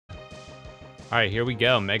All right, here we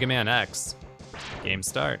go. Mega Man X. Game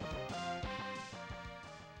start.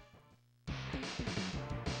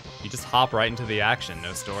 You just hop right into the action.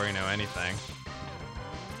 No story, no anything.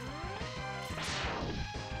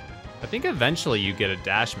 I think eventually you get a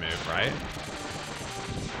dash move, right?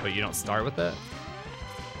 But you don't start with it?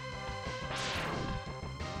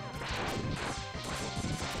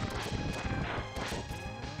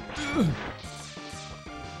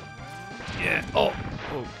 Yeah. Oh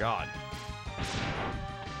God.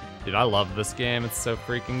 Dude, I love this game. It's so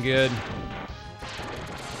freaking good.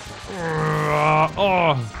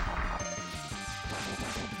 Oh.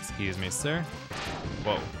 Excuse me, sir.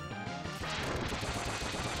 Whoa.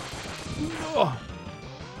 Oh.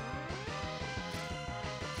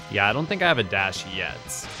 Yeah, I don't think I have a dash yet,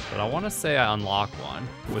 but I want to say I unlock one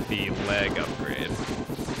with the leg upgrade.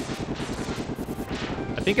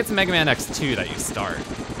 I think it's Mega Man X2 that you start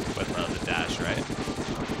with the dash, right?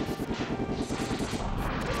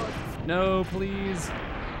 No, please.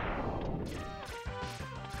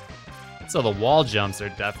 So the wall jumps are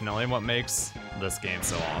definitely what makes this game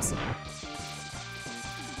so awesome.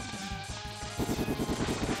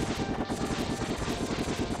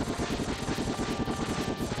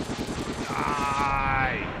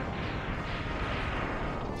 Die!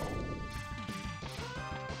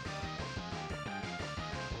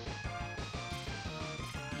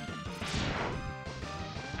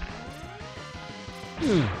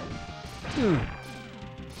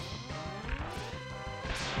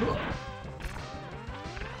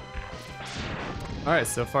 All right,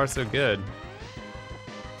 so far so good.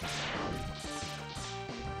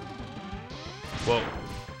 Whoa.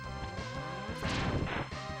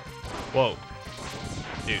 Whoa.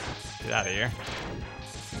 Dude, get out of here.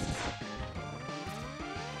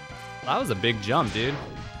 That was a big jump, dude.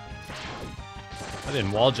 If I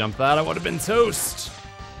didn't wall jump that, I would have been toast.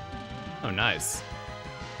 Oh, nice.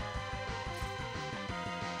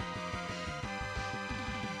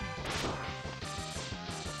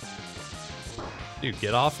 Dude,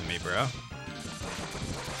 get off of me, bro.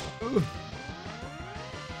 Ooh.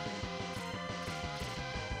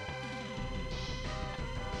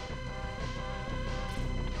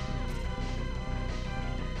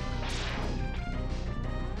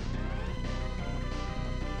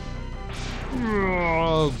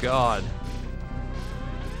 Oh, God.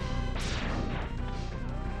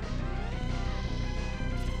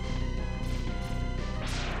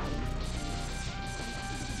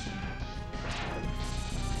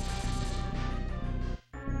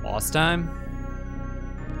 Boss time?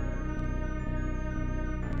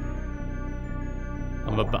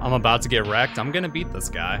 I'm about to get wrecked. I'm gonna beat this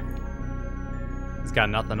guy. He's got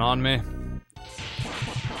nothing on me.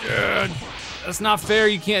 Dude, that's not fair.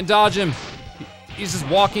 You can't dodge him. He's just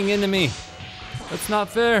walking into me. That's not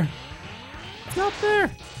fair. It's not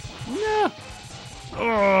fair. No.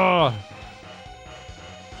 Oh.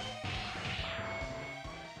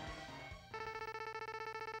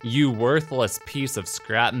 You worthless piece of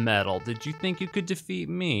scrap metal. Did you think you could defeat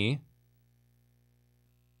me?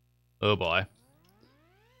 Oh boy.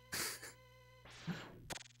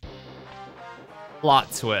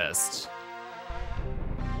 Plot twist.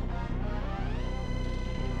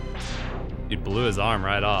 He blew his arm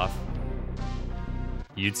right off.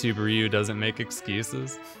 YouTube Ryu doesn't make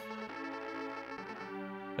excuses.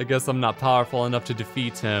 I guess I'm not powerful enough to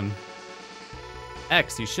defeat him.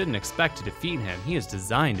 X, you shouldn't expect to defeat him. He is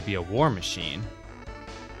designed to be a war machine.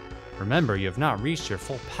 Remember, you have not reached your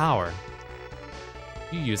full power.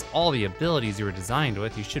 If you use all the abilities you were designed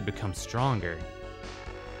with, you should become stronger.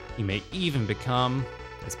 You may even become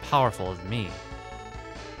as powerful as me.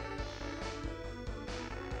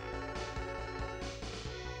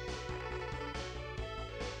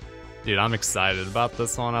 Dude, I'm excited about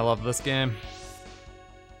this one. I love this game.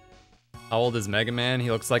 How old is Mega Man? He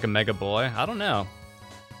looks like a Mega Boy. I don't know.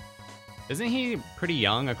 Isn't he pretty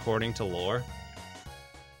young according to lore?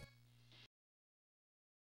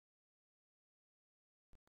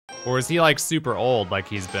 Or is he like super old like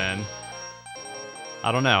he's been?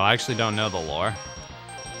 I don't know. I actually don't know the lore.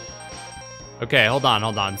 Okay, hold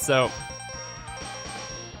on. So,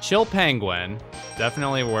 Chill Penguin,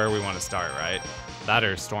 definitely where we want to start, right? That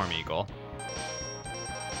or Storm Eagle.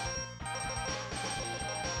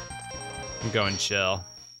 I'm going chill.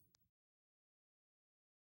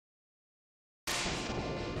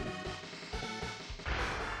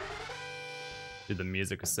 Dude, the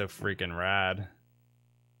music is so freaking rad.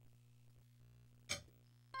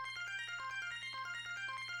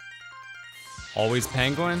 Always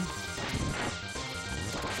Penguin?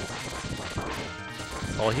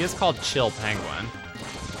 Well, he is called Chill Penguin.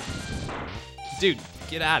 Dude,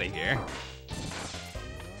 get out of here.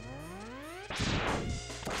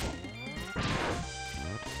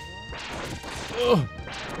 Ugh.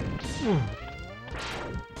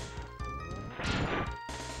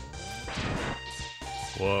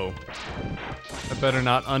 Whoa. I better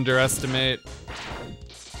not underestimate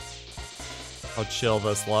how chill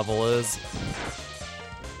this level is.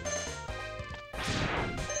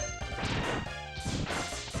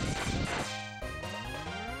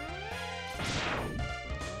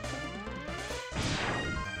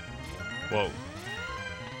 Whoa.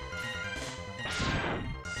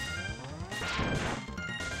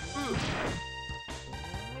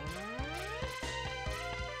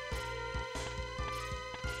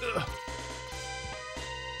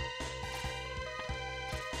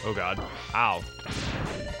 Oh god. Ow.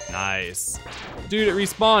 Nice. Dude, it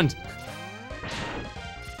respawned.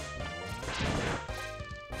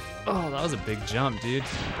 Oh, that was a big jump, dude.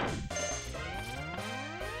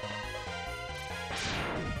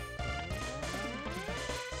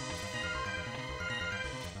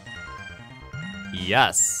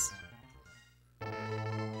 Yes.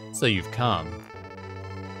 So you've come.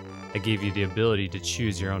 I gave you the ability to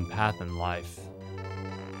choose your own path in life.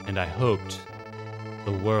 And I hoped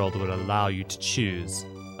the world would allow you to choose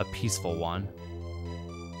a peaceful one.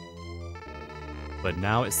 But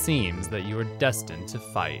now it seems that you are destined to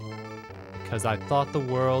fight, because I thought the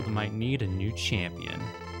world might need a new champion.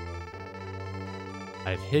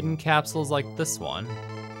 I have hidden capsules like this one.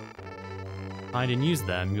 Find and use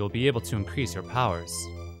them, you'll be able to increase your powers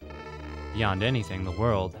beyond anything the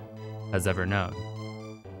world has ever known.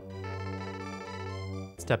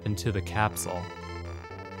 Step into the capsule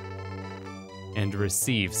and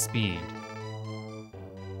receive speed.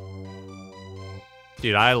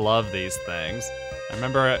 Dude, I love these things. I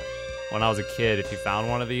remember when I was a kid, if you found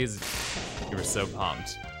one of these, you were so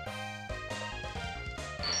pumped.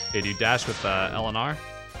 Okay, do you dash with L and R?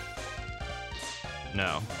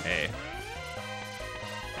 No, A.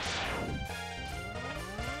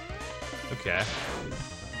 Okay.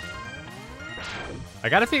 I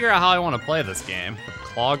gotta figure out how I want to play this game. With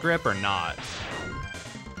claw grip or not.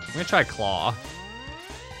 I'm gonna try claw.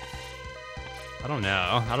 I don't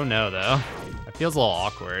know though. It feels a little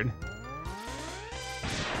awkward.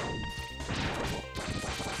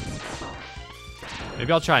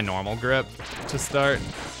 Maybe I'll try normal grip to start.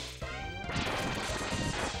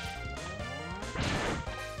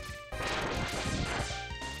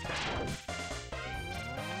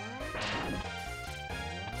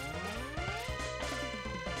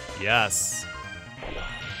 Yes.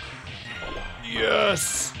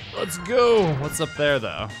 Yes! Let's go! What's up there,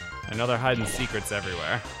 though? I know they're hiding secrets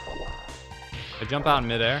everywhere. I jump out in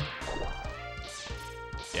midair?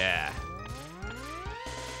 Yeah.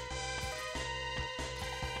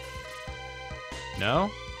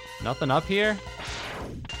 No? Nothing up here?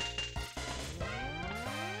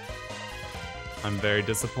 I'm very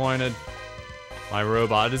disappointed. My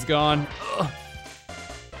robot is gone. Ugh.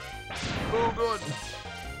 Oh, God.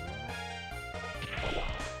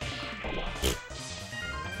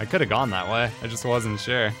 I could have gone that way. I just wasn't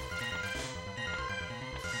sure.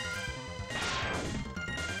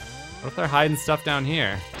 What if they're hiding stuff down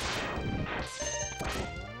here?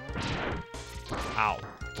 Ow.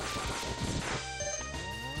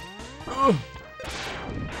 Ugh.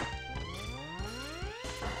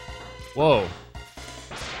 Whoa.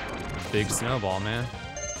 Big snowball, man.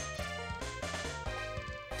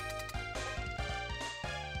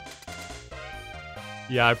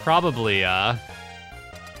 Yeah, I probably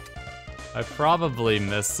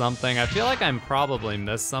missed something. I feel like I probably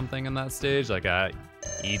missed something in that stage, like a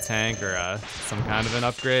E-tank or some kind of an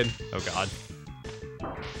upgrade. Oh god.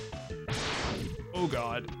 Oh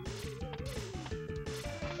god.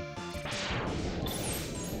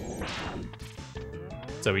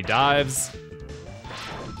 So he dives.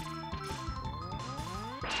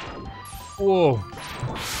 Whoa.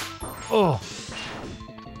 Oh.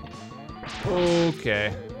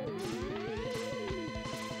 Okay.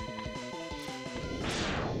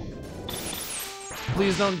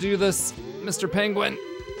 Please don't do this, Mr. Penguin.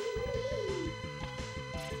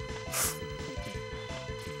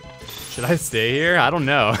 Should I stay here? I don't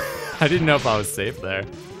know. I didn't know if I was safe there.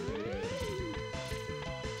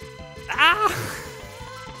 Ah!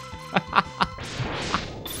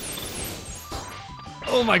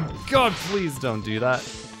 Oh my god, please don't do that.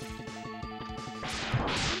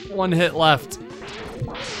 One hit left.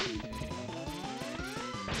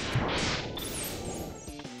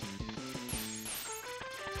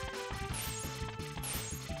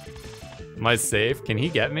 Am I safe? Can he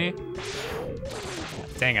get me?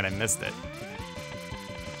 Dang it, I missed it.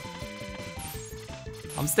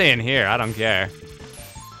 I'm staying here, I don't care.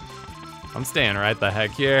 I'm staying right the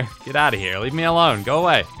heck here. Get out of here, leave me alone, go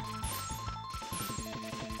away.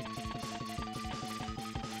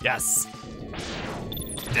 Yes.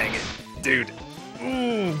 Dang it, dude.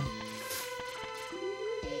 Ooh.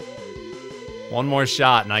 One more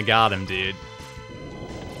shot and I got him, dude.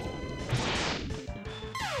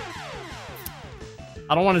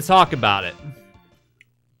 I don't want to talk about it.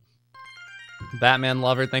 Batman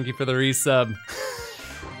Lover, thank you for the resub.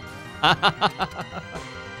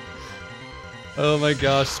 Oh my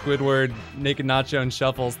gosh, Squidward, Naked Nacho, and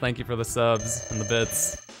Shuffles, thank you for the subs and the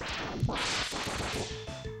bits.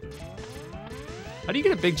 How do you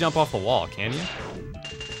get a big jump off the wall, can you?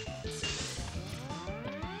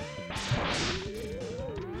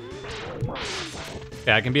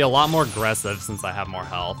 Okay, I can be a lot more aggressive since I have more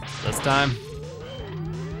health this time.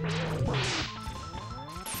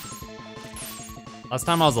 Last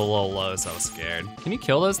time I was a little low, so I was scared. Can you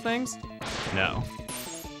kill those things? No.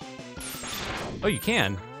 Oh, you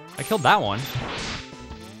can. I killed that one.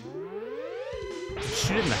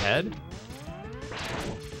 Shoot it in the head?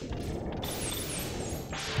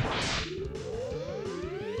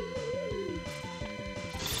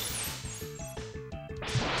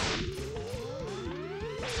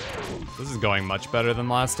 This is going much better than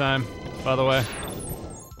last time, by the way.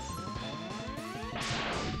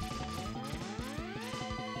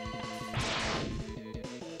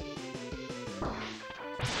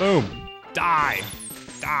 Boom. Die.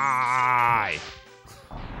 Die.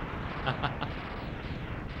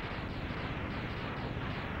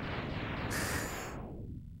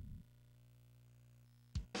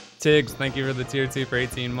 Tiggs, thank you for the tier 2 for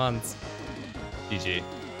 18 months. GG.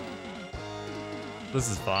 This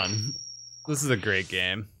is fun. This is a great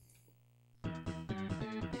game.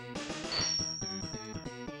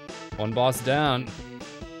 One boss down.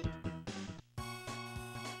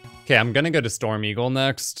 Okay, I'm gonna go to Storm Eagle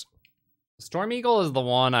next. Storm Eagle is the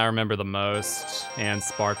one I remember the most, and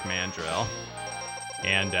Spark Mandrill.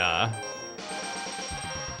 And I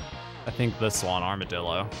think this one,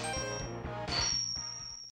 Armadillo.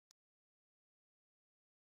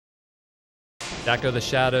 Jacko the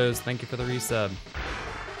Shadows, thank you for the resub.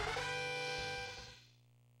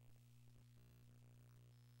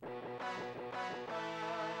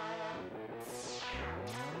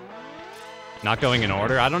 Not going in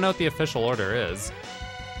order? I don't know what the official order is.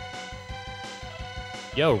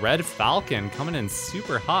 Yo, Red Falcon coming in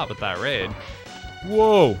super hot with that raid.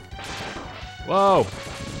 Whoa. Whoa.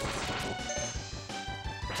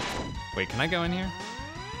 Wait, can I go in here?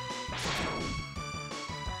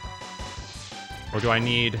 Or do I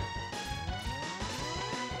need...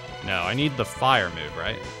 No, I need the fire move,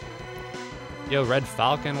 right? Yo, Red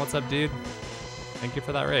Falcon, what's up, dude? Thank you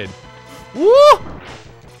for that raid. Woo!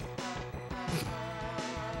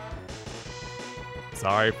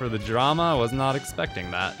 Sorry for the drama, I was not expecting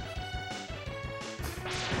that.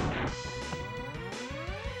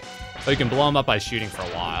 Oh, you can blow him up by shooting for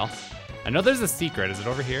a while. I know there's a secret, is it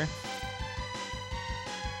over here?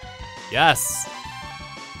 Yes!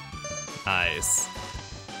 Nice.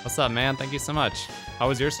 What's up, man? Thank you so much. How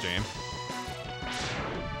was your stream?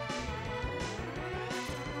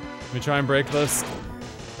 Let me try and break this.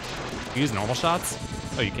 You use normal shots?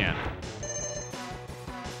 Oh, you can.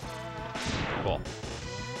 Cool.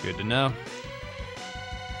 Good to know.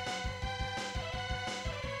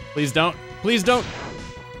 Please don't. Please don't.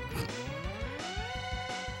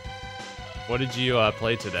 What did you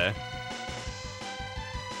play today?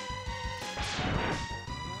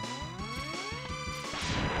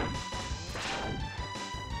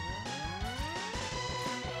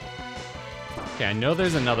 Okay, I know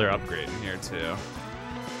there's another upgrade in here too.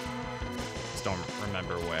 Just don't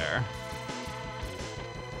remember where.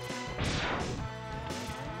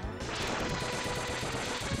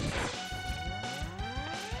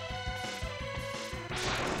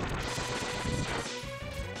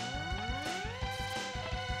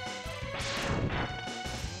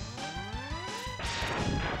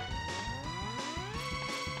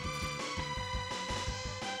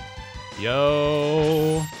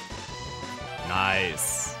 Yo.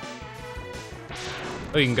 Nice.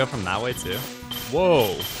 Oh, you can go from that way too?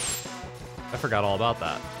 Whoa. I forgot all about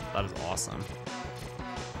that. That is awesome.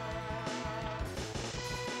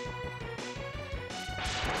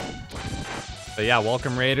 But yeah,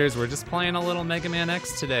 welcome Raiders. We're just playing a little Mega Man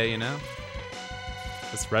X today, you know?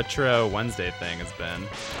 This Retro Wednesday thing has been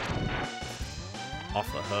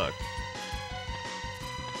off the hook.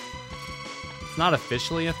 It's not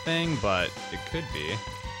officially a thing, but it could be.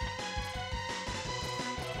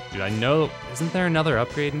 Dude, I know, isn't there another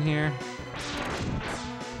upgrade in here?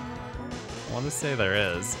 I want to say there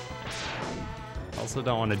is. I also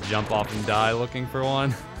don't want to jump off and die looking for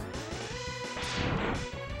one.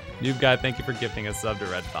 Noob Guy, thank you for gifting a sub to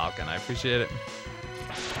Red Falcon. I appreciate it.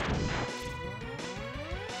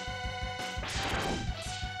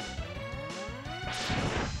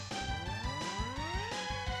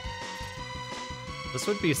 This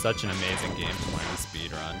would be such an amazing game to learn the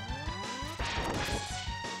speed run.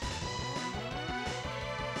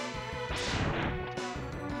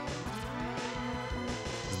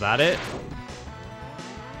 Is that it?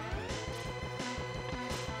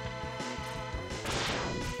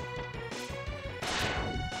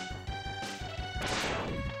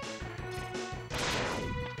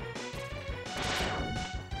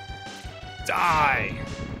 Die!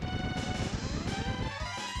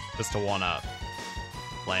 Just a one-up.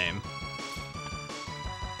 Lame.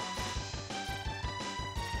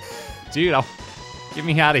 Dude, get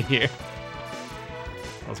me out of here.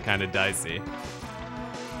 That was kind of dicey.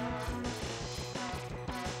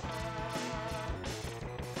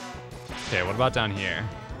 Okay, what about down here?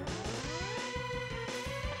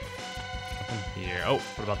 Nothing here. Oh,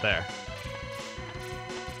 what about there?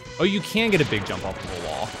 Oh, you can get a big jump off of the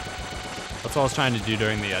wall. That's what I was trying to do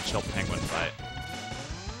during the Chill Penguin fight.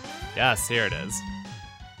 Yes, here it is.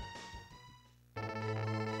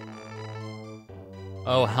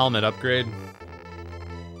 Oh, helmet upgrade.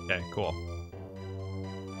 Okay, cool.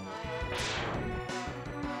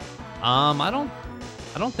 I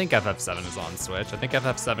don't think FF7 is on Switch. I think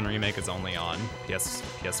FF7 Remake is only on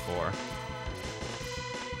PS4.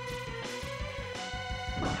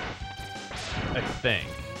 I think.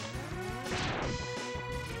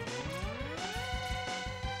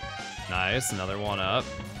 Nice, another one up.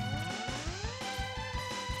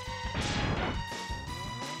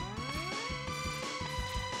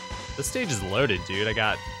 This stage is loaded, dude. I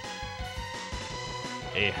got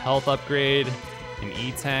a health upgrade, an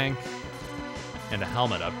E-tank, and a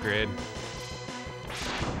helmet upgrade.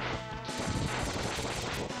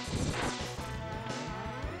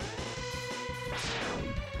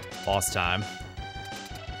 Boss time.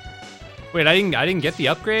 Wait, I didn't get the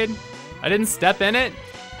upgrade? I didn't step in it?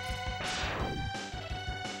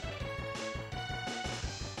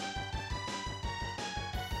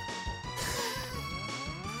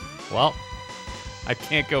 Well, I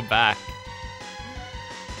can't go back.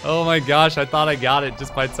 Oh my gosh, I thought I got it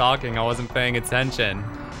just by talking. I wasn't paying attention.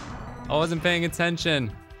 I wasn't paying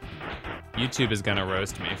attention. YouTube is gonna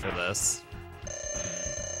roast me for this.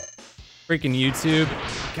 Freaking YouTube.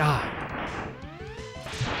 God.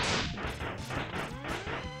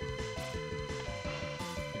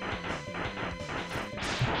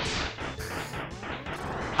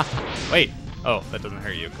 Wait. Oh, that doesn't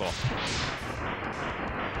hurt you. Cool.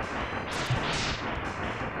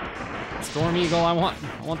 Storm Eagle, I want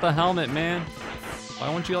the helmet, man. Why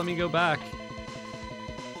won't you let me go back?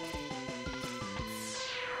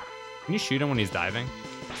 Can you shoot him when he's diving?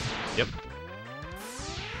 Yep.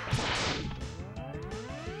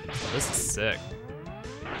 Oh, this is sick.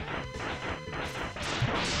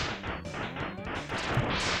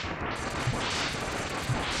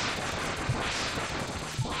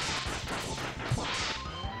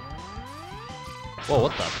 Whoa,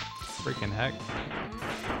 what the freaking heck?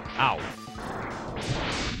 Ow.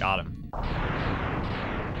 Got him.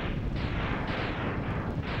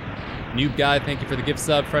 Noob Guy, thank you for the gift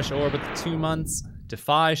sub. Fresh Orb with the 2 months.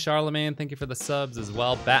 Defy Charlemagne, thank you for the subs as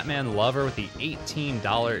well. Batman Lover with the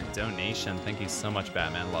 $18 donation. Thank you so much,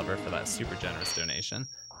 Batman Lover, for that super generous donation.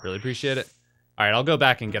 Really appreciate it. All right, I'll go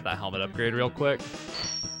back and get that helmet upgrade real quick.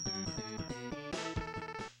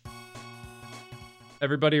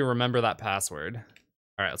 Everybody remember that password.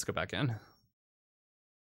 All right, let's go back in.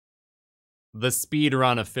 The speed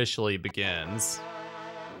run officially begins.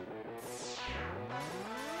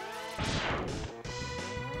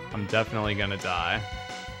 I'm definitely gonna die.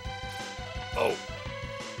 Oh.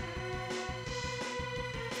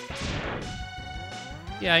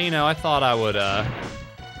 Yeah, you know, I thought I would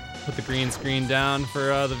put the green screen down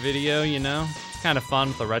for the video, you know? It's kind of fun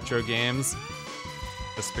with the retro games.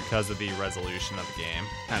 Just because of the resolution of the game.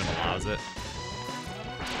 Kind of allows it.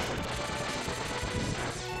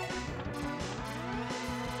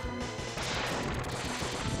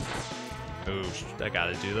 Ooh, I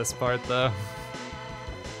gotta do this part though.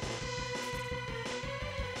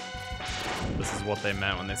 This is what they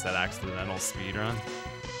meant when they said accidental speedrun.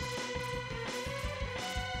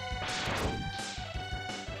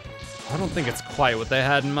 I don't think it's quite what they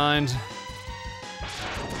had in mind.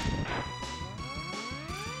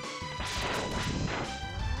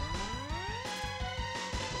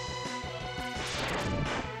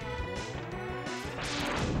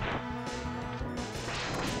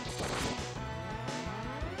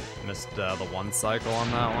 Missed the one cycle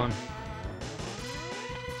on that one.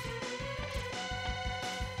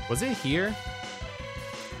 Was it here?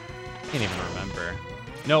 Can't even remember.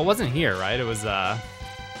 No, it wasn't here, right? It was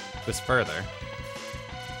further.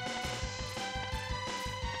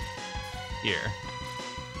 Here.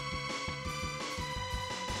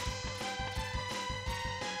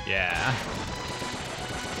 Yeah.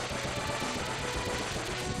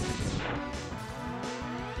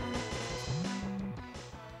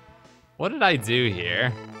 What did I do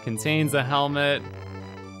here? Contains a helmet.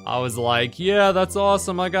 I was like, yeah, that's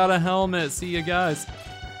awesome. I got a helmet. See you guys.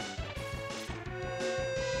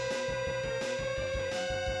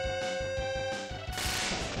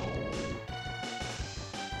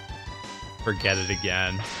 Forget it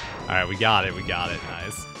again. All right, we got it. We got it.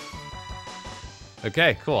 Nice.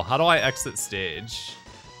 Okay, cool. How do I exit stage?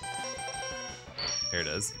 Here it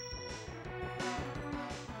is.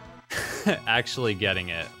 Actually getting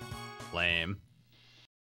it. Lame.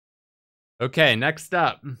 Okay, next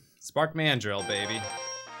up. Spark Mandrill, baby.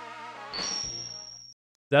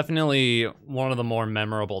 Definitely one of the more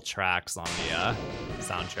memorable tracks on the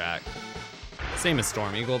soundtrack. Same as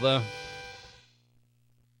Storm Eagle, though.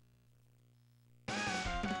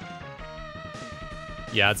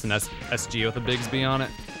 Yeah, it's an SG with a Bigsby on it.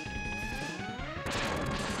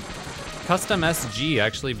 Custom SG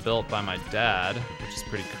actually built by my dad, which is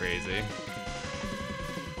pretty crazy.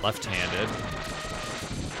 Left-handed.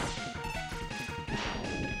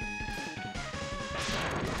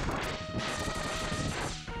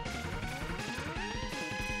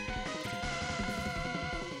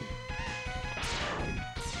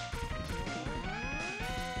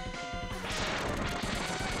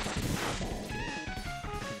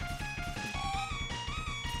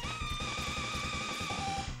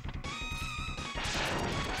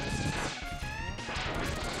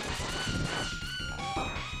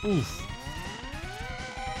 Oof.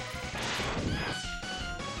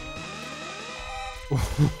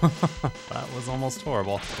 That was almost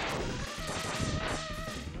horrible.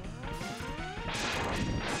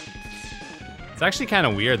 It's actually kind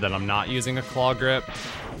of weird that I'm not using a claw grip.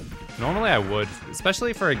 Normally I would,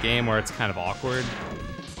 especially for a game where it's kind of awkward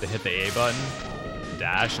to hit the A button,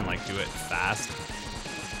 dash, and like do it fast.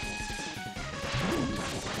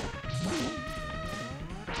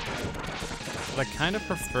 But I kind of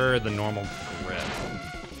prefer the normal grip.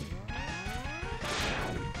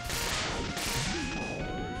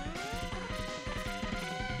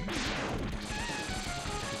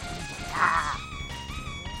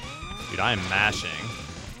 Dude, I am mashing.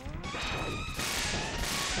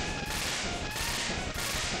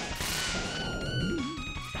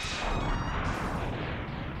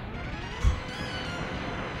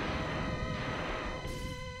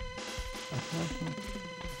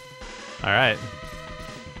 All right.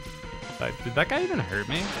 Did that guy even hurt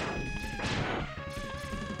me?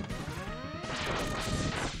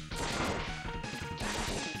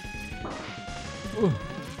 Ooh.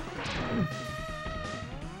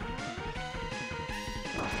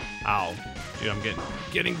 Ow. Dude, I'm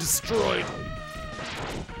getting destroyed.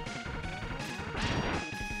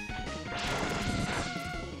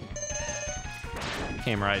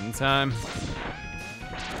 Came right in time.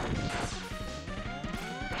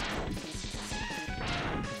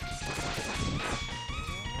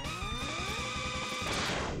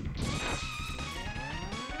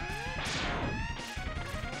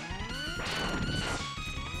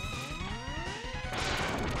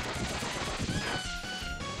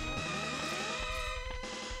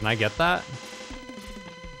 Can I get that?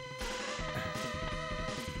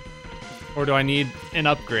 Or do I need an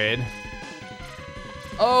upgrade?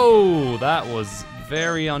 Oh, that was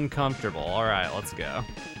very uncomfortable. All right, let's go.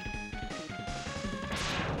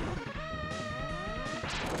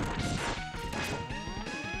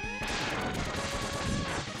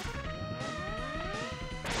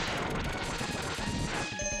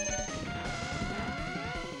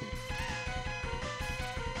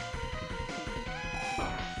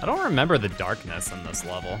 I don't remember the darkness in this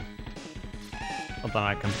level. Something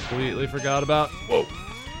I completely forgot about. Whoa.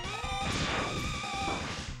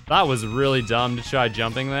 That was really dumb to try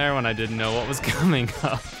jumping there when I didn't know what was coming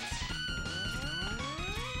up.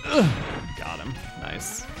 Ugh. Got him.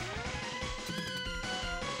 Nice.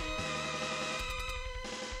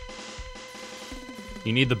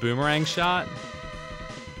 You need the boomerang shot?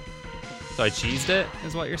 So I cheesed it,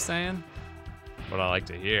 is what you're saying? What I like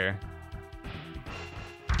to hear.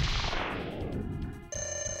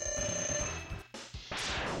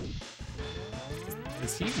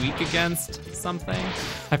 Is he weak against something?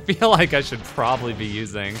 I feel like I should probably be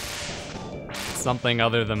using something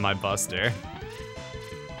other than my Buster.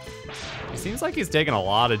 He seems like he's taking a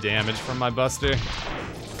lot of damage from my Buster.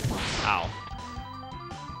 Ow.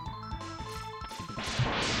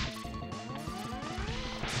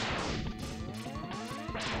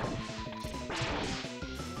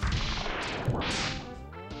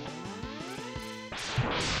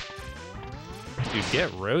 Dude,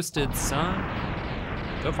 get roasted, son.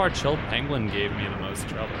 So far, Chilled Penguin gave me the most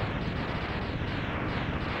trouble.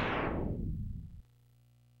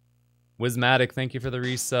 Wismatic, thank you for the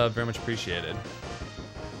resub. Very much appreciated.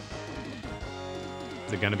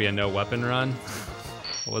 Is it gonna be a no weapon run?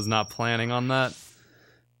 I was not planning on that.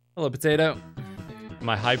 Hello, Potato. Am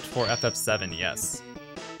I hyped for FF7? Yes.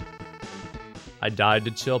 I died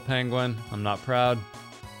to Chill Penguin. I'm not proud.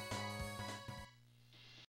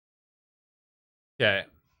 Okay.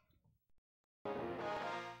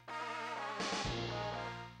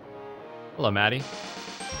 Hello, Maddie.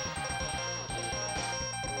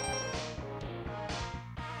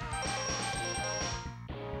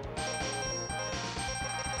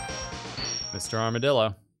 Mr.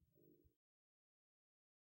 Armadillo.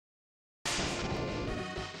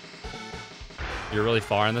 You're really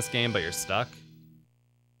far in this game, but you're stuck.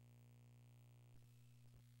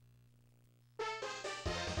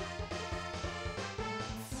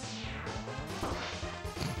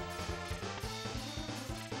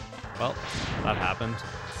 Well, that happened.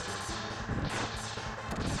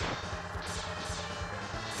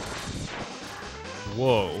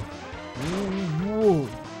 Whoa. Whoa.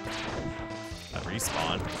 That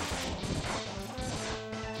respawn.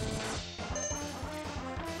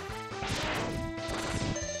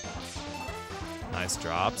 Nice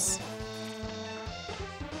drops.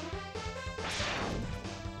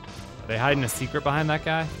 Are they hiding a secret behind that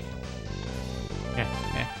guy?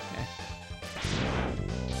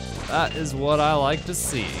 That is what I like to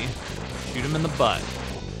see. Shoot him in the butt.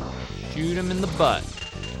 Shoot him in the butt.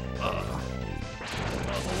 Ugh.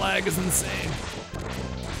 Oh, the lag is insane.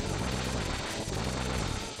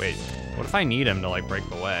 Wait, what if I need him to like break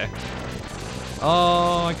the way?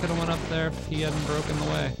 Oh, I could have went up there if he hadn't broken the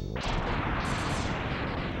way.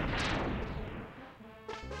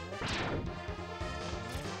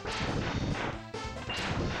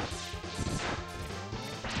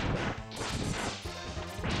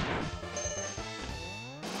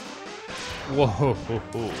 Whoa,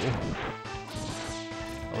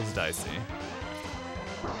 that was dicey.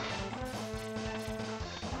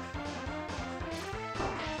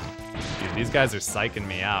 Dude, these guys are psyching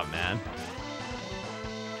me out, man.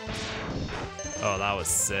 Oh, that was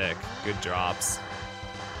sick. Good drops.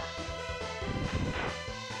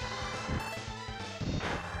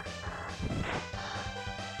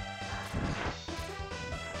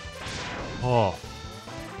 Oh,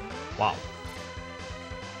 wow.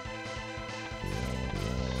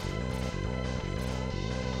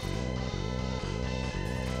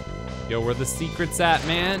 Yo, where the secret's at,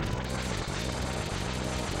 man?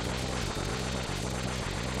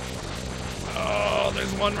 Oh,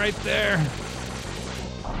 there's one right there.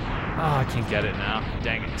 Oh, I can't get it now.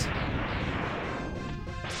 Dang it.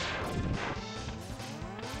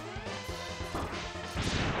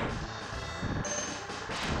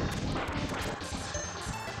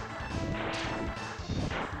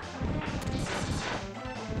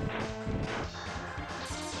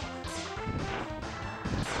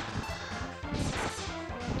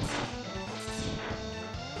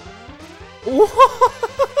 What?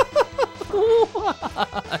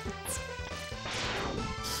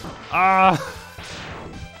 Ah.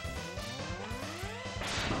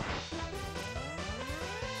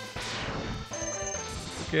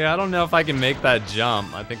 Okay, I don't know if I can make that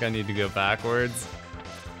jump. I think I need to go backwards.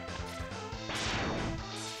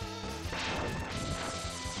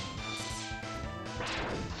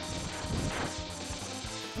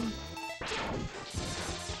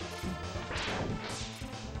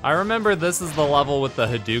 I remember this is the level with the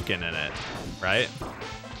Hadouken in it, right?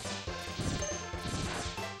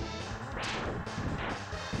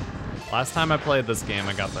 Last time I played this game,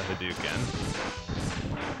 I got the Hadouken.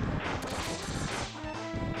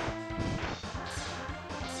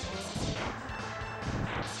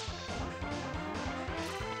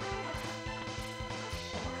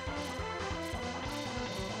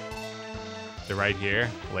 They're right here,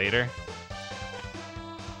 later.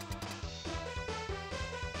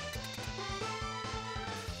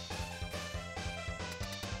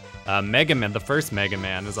 Mega Man, the first Mega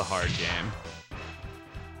Man is a hard game.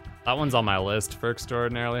 That one's on my list for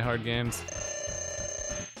extraordinarily hard games.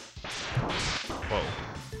 Whoa.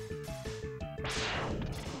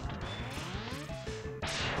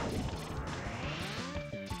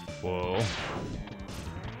 Whoa.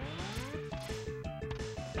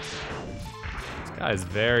 This guy is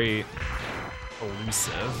very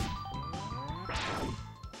elusive.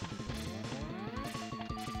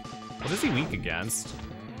 What is he weak against?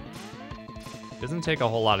 Doesn't take a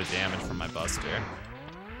whole lot of damage from my Buster.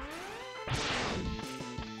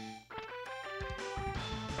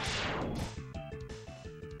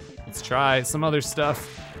 Let's try some other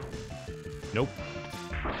stuff. Nope.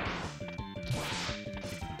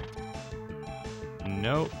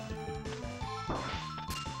 Nope.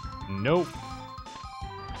 Nope.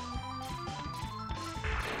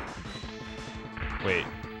 Wait.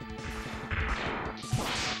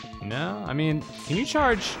 No, I mean, can you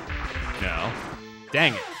charge? No.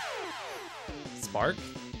 Dang it. Spark?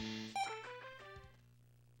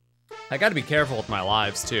 I gotta be careful with my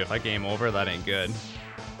lives too. If I game over, that ain't good.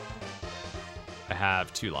 I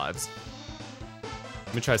have 2 lives.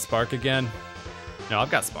 Let me try Spark again. No, I've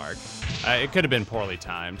got Spark. It could have been poorly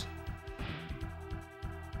timed.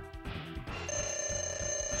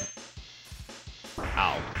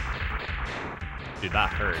 Ow. Dude, that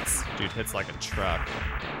hurts. Dude hits like a truck.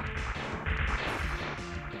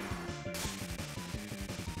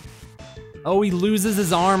 Oh, he loses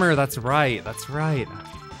his armor. That's right. That's right.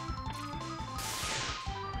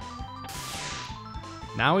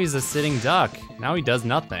 Now he's a sitting duck. Now he does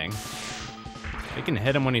nothing. We can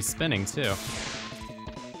hit him when he's spinning, too.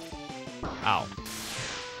 Ow.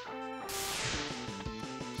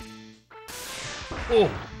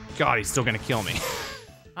 Oh, God, he's still gonna kill me.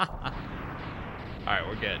 Alright,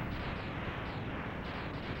 we're good.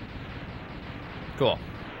 Cool.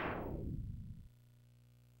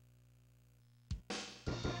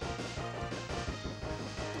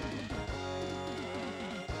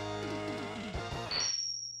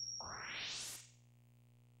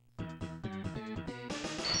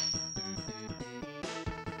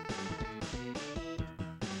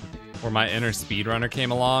 Where my inner speedrunner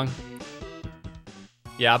came along.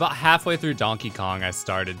 Yeah, about halfway through Donkey Kong, I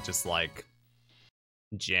started just like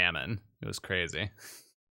jamming. It was crazy.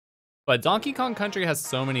 But Donkey Kong Country has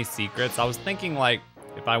so many secrets. I was thinking like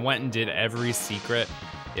if I went and did every secret,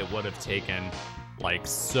 it would have taken like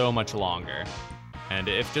so much longer. And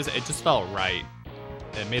it just felt right.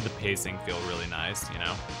 It made the pacing feel really nice, you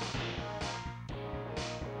know?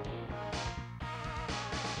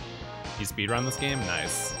 You speedrun this game?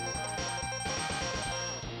 Nice.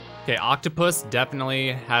 Okay, Octopus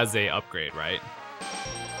definitely has a upgrade, right?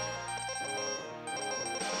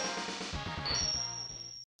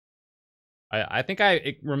 I think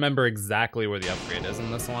I remember exactly where the upgrade is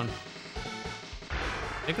in this one.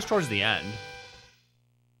 I think it's towards the end.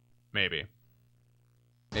 Maybe.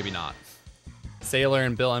 Maybe not. Sailor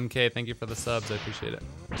and Bill MK, thank you for the subs, I appreciate it.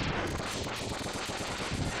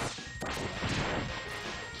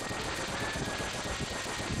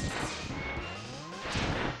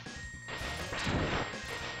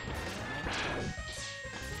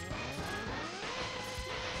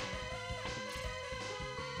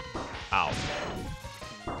 Ow.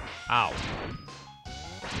 Ow.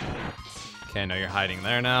 Okay, I know you're hiding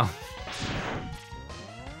there now.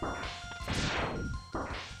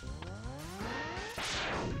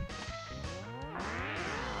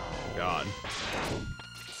 God.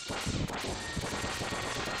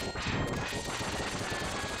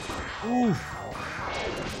 Ooh.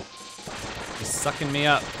 He's sucking me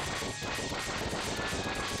up.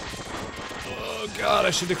 Oh God,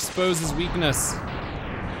 I should expose his weakness.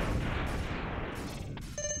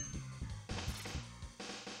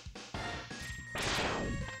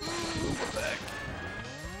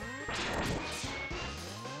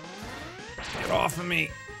 Get off of me.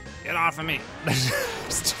 Get off of me.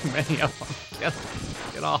 There's too many of them.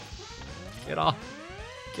 Get off. Get off.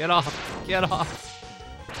 Get off. Get off.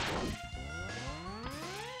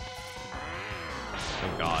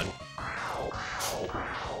 Oh God.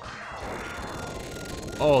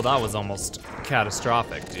 Oh, that was almost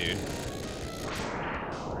catastrophic, dude.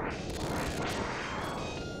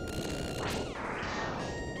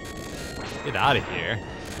 Get out of here.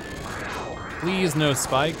 Please, no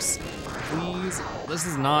spikes. Please. This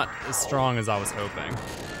is not as strong as I was hoping.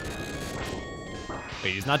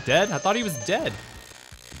 Wait, he's not dead? I thought he was dead.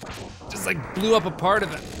 Just like blew up a part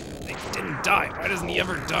of it. He didn't die. Why doesn't he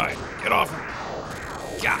ever die? Get off him.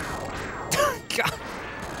 God. God.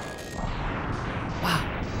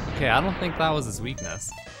 Wow. Okay, I don't think that was his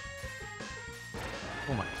weakness.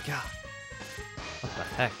 Oh my God. What the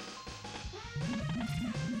heck?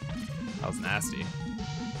 That was nasty.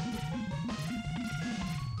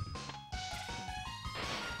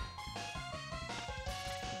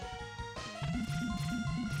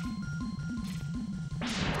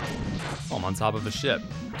 Oh, I'm on top of a ship.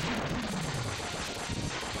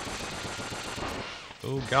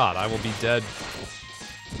 Oh God, I will be dead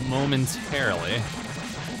momentarily.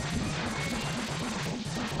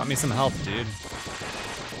 Got me some health, dude.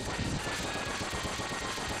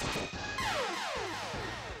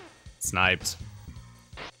 Sniped.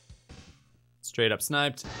 Straight up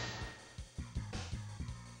sniped.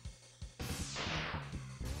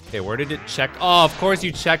 Okay, where did it check? Oh, of course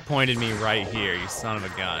you checkpointed me right here, you son of a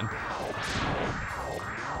gun.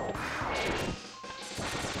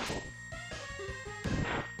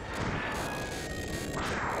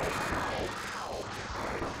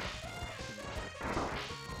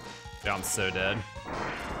 Yeah, I'm so dead.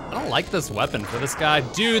 I don't like this weapon for this guy.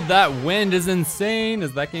 Dude, that wind is insane.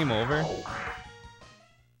 Is that game over?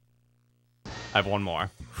 I have one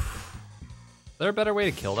more. Is there a better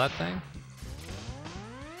way to kill that thing?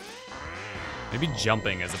 Maybe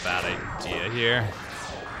jumping is a bad idea here.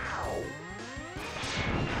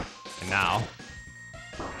 And now.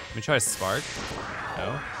 Let me try spark.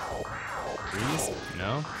 No. Freeze?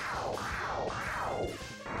 No.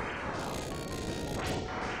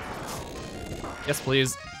 Yes,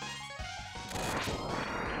 please.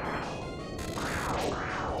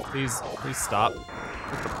 Please stop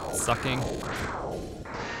sucking. I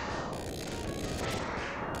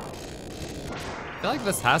feel like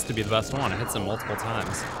this has to be the best one. It hits him multiple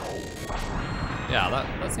times. Yeah,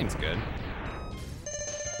 that seems good.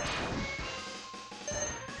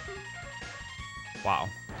 Wow.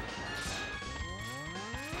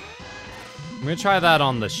 I'm gonna try that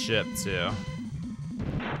on the ship too.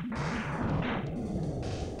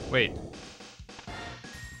 Wait.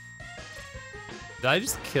 Did I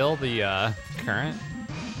just kill the current?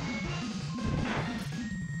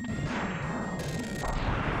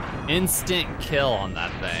 Instant kill on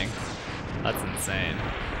that thing. That's insane.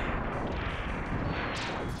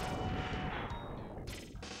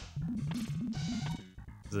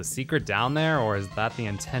 Is the secret down there, or is that the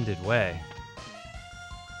intended way?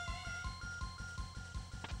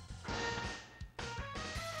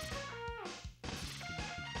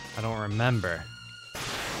 I don't remember.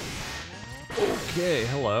 Okay,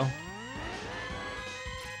 hello.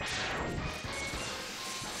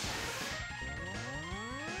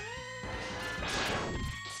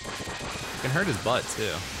 Can hurt his butt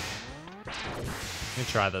too. Let me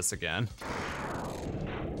try this again.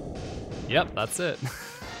 Yep, that's it.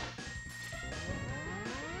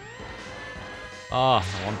 Oh,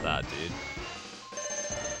 I want that, dude.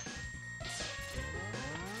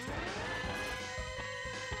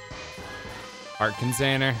 Heart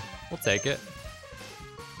container, we'll take it.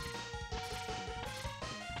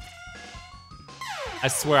 I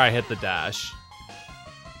swear I hit the dash.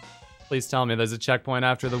 Please tell me there's a checkpoint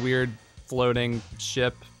after the weird floating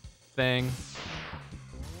ship thing.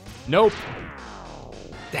 Nope.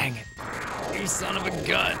 Dang it. You son of a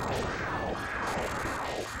gun.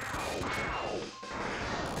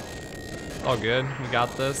 All good, we got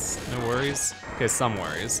this, no worries. Okay, some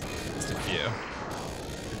worries, just a few.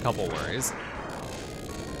 A couple worries.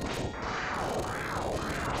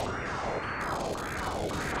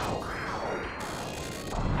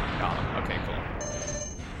 Got him, okay, cool.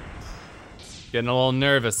 Getting a little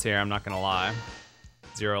nervous here, I'm not gonna lie.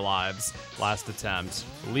 0 lives, last attempt.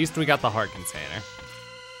 At least we got the heart container.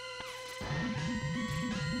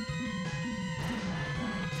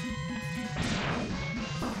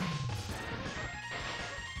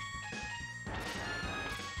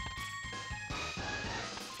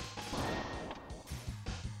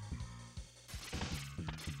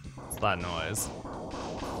 What's that noise?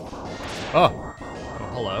 Oh,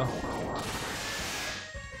 hello.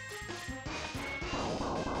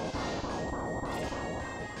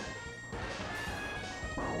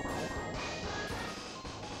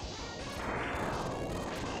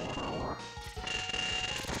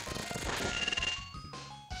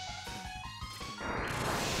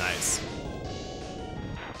 Nice.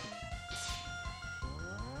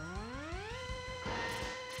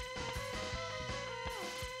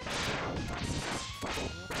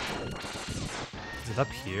 Is it up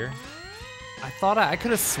here? I could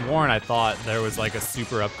have sworn I thought there was like a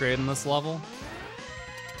super upgrade in this level.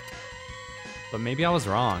 But maybe I was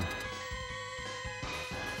wrong.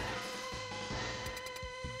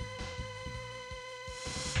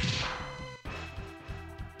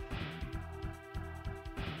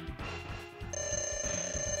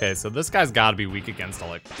 Okay, so this guy's gotta be weak against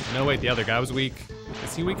no wait, the other guy was weak.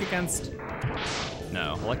 Is he weak against?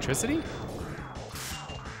 No, electricity?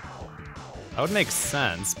 That would make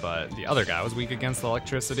sense, but the other guy was weak against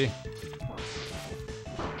electricity.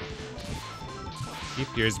 He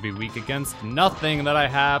appears to be weak against nothing that I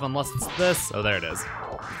have unless it's this. Oh, there it is.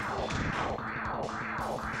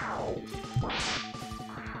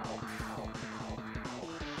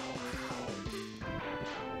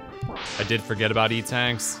 I did forget about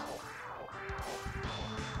E-tanks.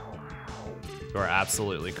 You are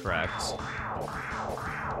absolutely correct.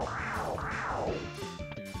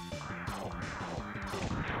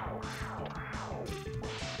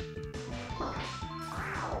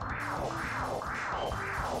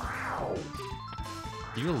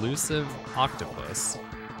 You elusive octopus.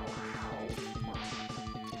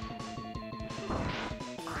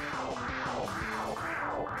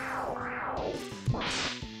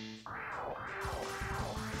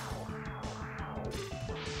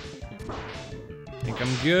 Think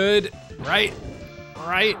I'm good. Right.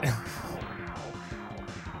 Right.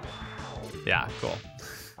 Yeah, cool.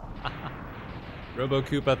 Robo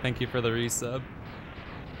Koopa, thank you for the resub.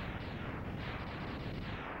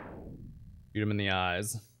 Shoot him in the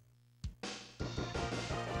eyes.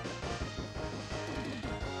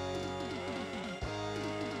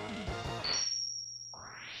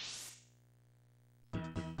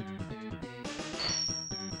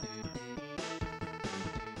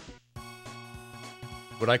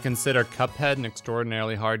 Would I consider Cuphead an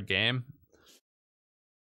extraordinarily hard game?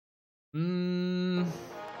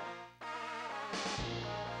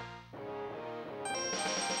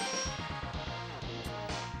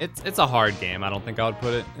 It's a hard game. I don't think I would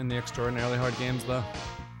put it in the extraordinarily hard games though.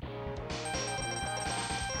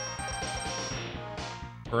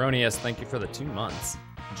 Peronius, thank you for the 2 months.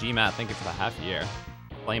 GMAT, thank you for the half year.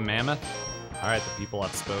 Flame Mammoth? Alright, the people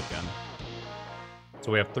have spoken.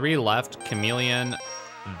 So we have 3 left, Chameleon,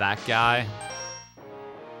 that guy,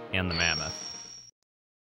 and the Mammoth.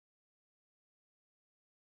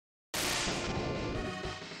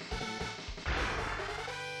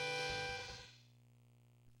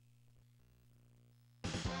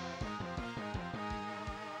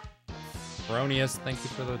 Peronius, thank you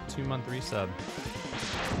for the 2-month resub.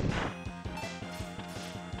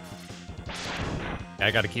 Yeah,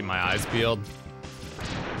 I gotta keep my eyes peeled.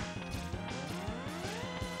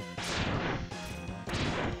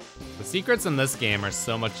 The secrets in this game are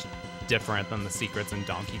so much different than the secrets in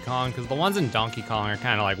Donkey Kong, because the ones in Donkey Kong are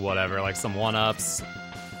kind of like whatever, like some one-ups,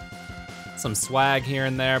 some swag here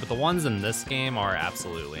and there, but the ones in this game are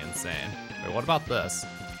absolutely insane. Wait, what about this?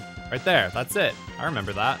 Right there, that's it. I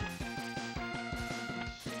remember that.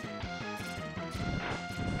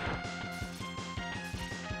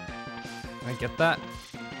 Can I get that?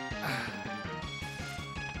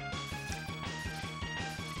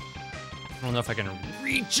 I don't know if I can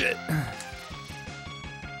reach it.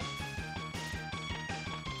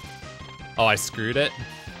 Oh, I screwed it?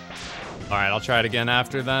 All right, I'll try it again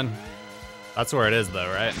after then. That's where it is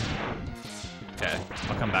though, right? Okay,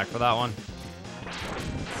 I'll come back for that one.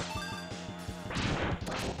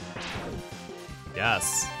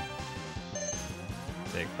 Yes.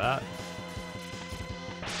 Take that.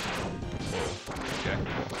 Okay.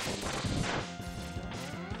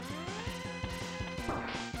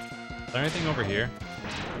 Is there anything over here?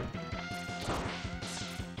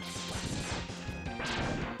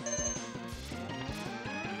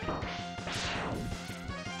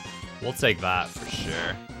 We'll take that for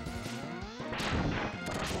sure.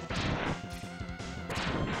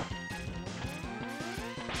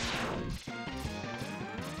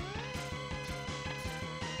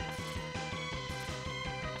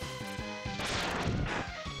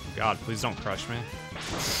 God, please don't crush me.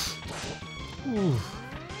 Ooh.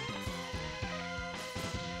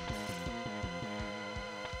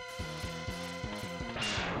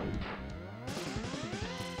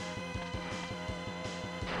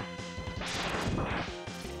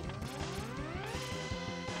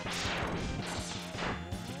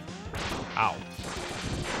 Ow.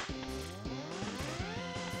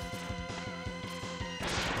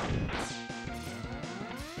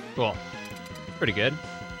 Cool. Pretty good.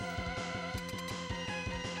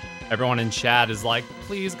 Everyone in chat is like,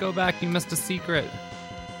 please go back, you missed a secret.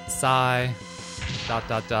 Sigh. ...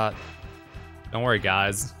 Don't worry,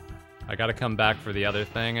 guys. I gotta come back for the other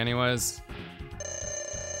thing anyways.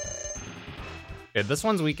 Okay, this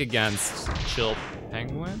one's weak against Chill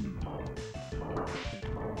Penguin?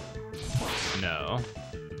 No.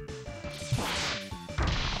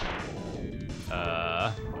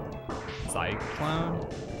 Cyclone?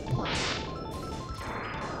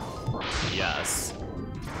 Yes.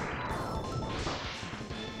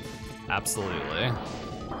 Absolutely.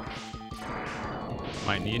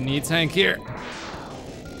 Might need a knee tank here.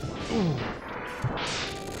 Ooh.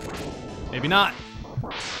 Maybe not.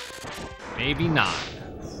 Maybe not.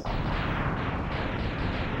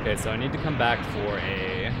 Okay, so I need to come back for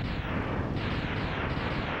a...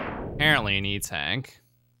 apparently a knee tank.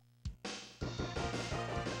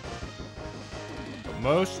 But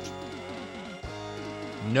most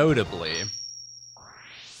notably,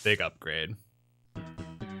 big upgrade.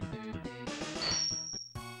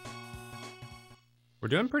 We're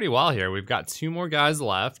doing pretty well here. We've got 2 more guys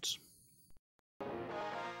left.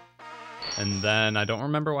 And then I don't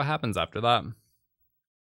remember what happens after that.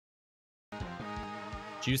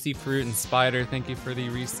 Juicy Fruit and Spider, thank you for the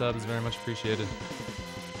resubs. Very much appreciated.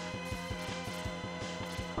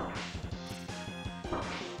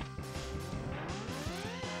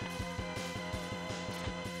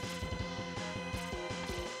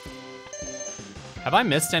 Have I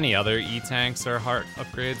missed any other E-tanks or heart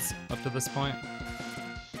upgrades up to this point?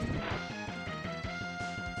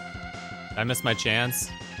 Did I miss my chance?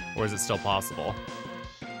 Or is it still possible?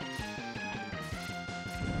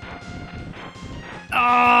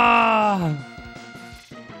 Ah!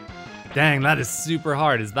 Dang, that is super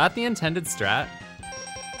hard. Is that the intended strat?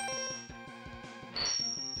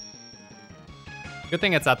 Good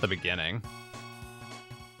thing it's at the beginning.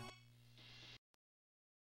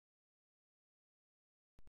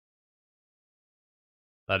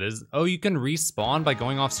 That is... Oh, you can respawn by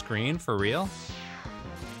going off screen? For real?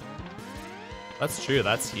 That's true,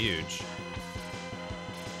 that's huge.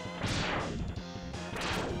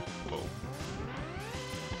 Whoa.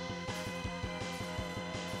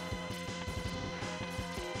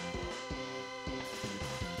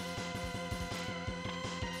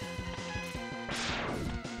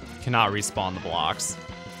 Cannot respawn the blocks.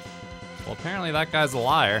 Well, apparently that guy's a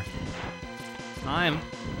liar. I'm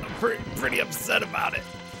pretty upset about it.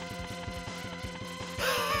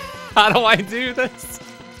 How do I do this?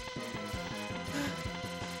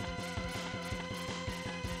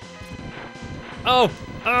 Oh,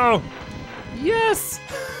 oh, yes!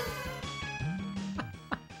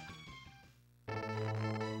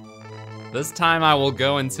 This time I will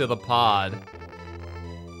go into the pod.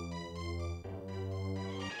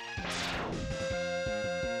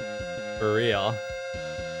 For real.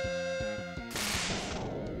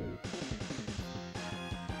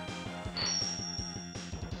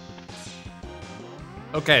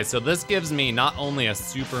 Okay, so this gives me not only a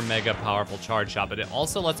super mega powerful charge shot, but it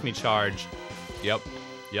also lets me charge, yep,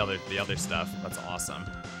 the other stuff. That's awesome.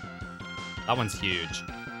 That one's huge.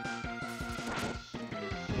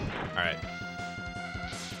 All right.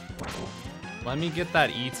 Let me get that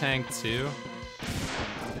E-tank too,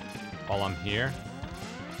 while I'm here.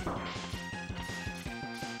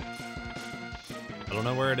 I don't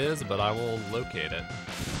know where it is, but I will locate it.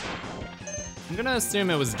 I'm gonna assume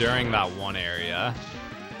it was during that one area.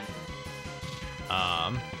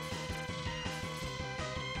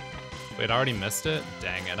 Wait, I already missed it?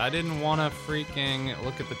 Dang it, I didn't want to freaking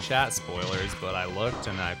look at the chat spoilers, but I looked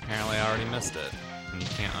and I apparently already missed it. And you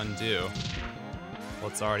can't undo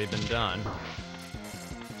what's already been done.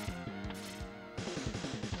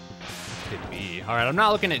 Could be. All right, I'm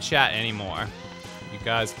not looking at chat anymore. You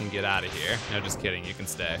guys can get out of here. No, just kidding, you can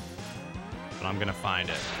stay. But I'm gonna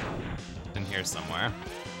find it in here somewhere.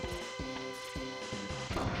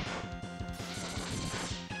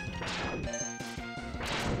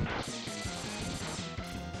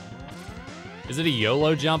 Is it a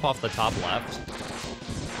YOLO jump off the top left?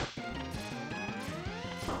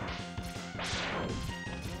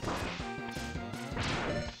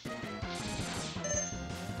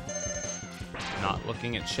 Not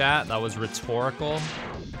looking at chat, that was rhetorical.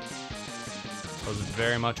 That was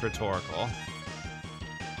very much rhetorical.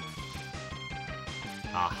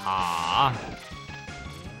 Aha.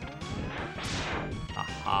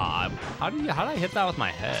 Aha. How did I hit that with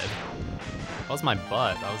my head? That was my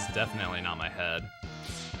butt. That was definitely not my head.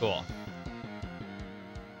 Cool.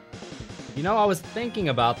 You know, I was thinking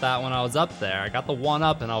about that when I was up there. I got the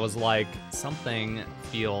 1-up and I was like, something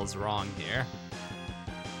feels wrong here.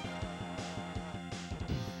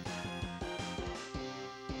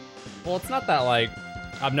 Well, it's not that, like,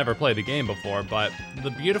 I've never played the game before, but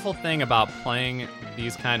the beautiful thing about playing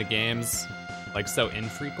these kind of games, like, so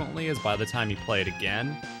infrequently is by the time you play it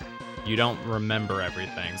again, you don't remember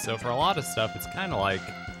everything. So for a lot of stuff, it's kind of like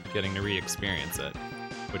getting to re-experience it,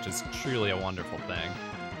 which is truly a wonderful thing.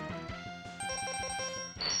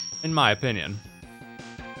 In my opinion.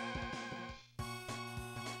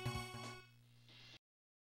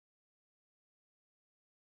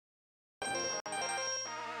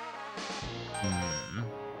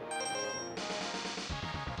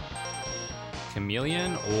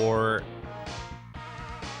 Chameleon or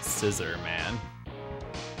Scissor Man?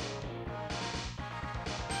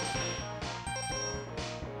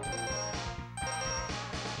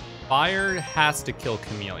 Fire has to kill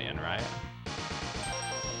Chameleon, right?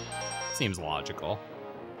 Seems logical.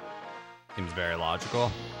 Seems very logical.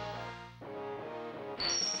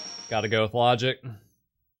 Gotta go with logic.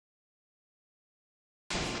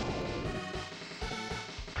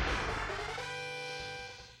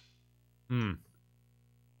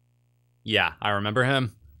 Yeah, I remember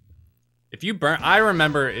him. I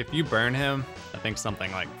remember if you burn him, I think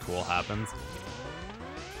something like cool happens.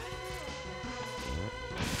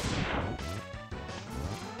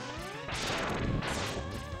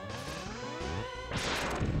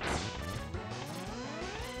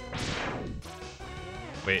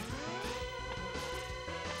 Wait.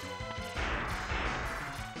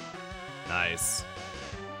 Nice.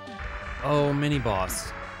 Oh, mini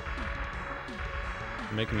boss.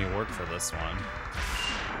 You're making me work for this one.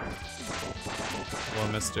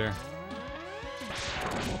 Hello, mister.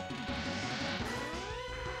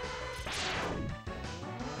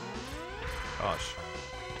 Gosh.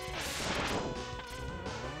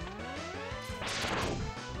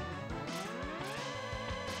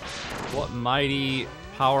 What mighty,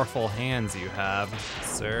 powerful hands you have,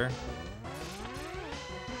 sir.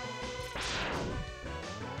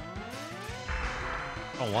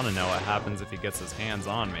 I don't want to know what happens if he gets his hands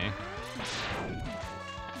on me.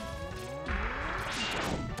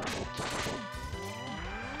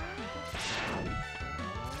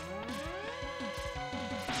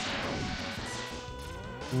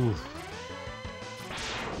 Oof.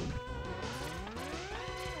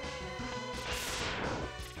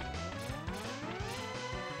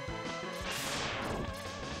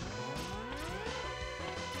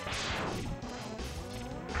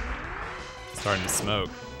 Starting to smoke.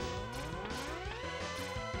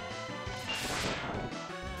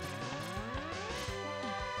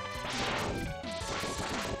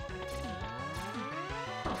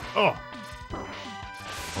 Oh!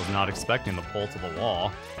 Was not expecting the pull to the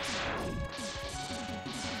wall.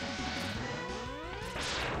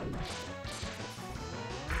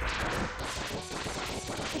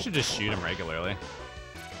 I should just shoot him regularly.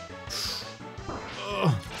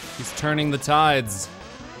 Ugh, he's turning the tides.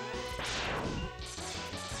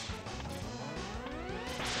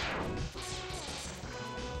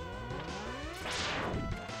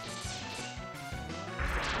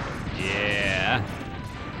 Yeah.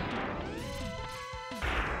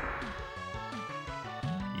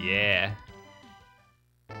 Yeah.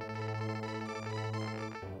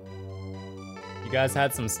 You guys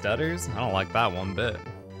had some stutters? I don't like that one bit.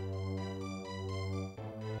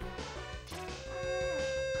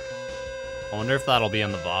 I wonder if that'll be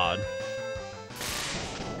in the VOD.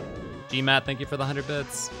 GMAT, thank you for the 100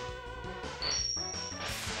 bits.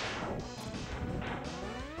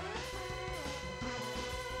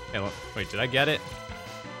 Hey, wait, did I get it?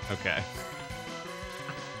 Okay.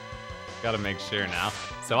 Gotta make sure now.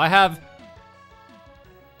 So I have...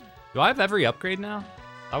 Do I have every upgrade now?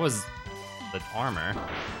 That was the armor.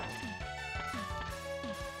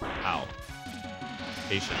 Ow.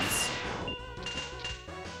 Patience.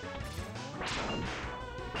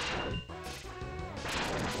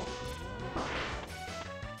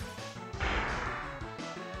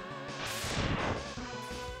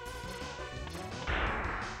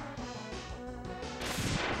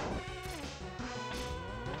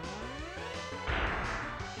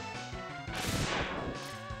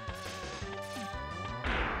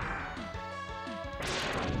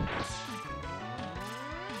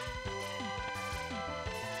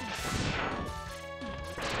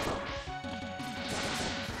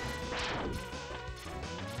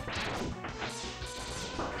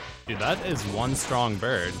 Dude, that is one strong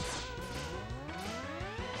bird.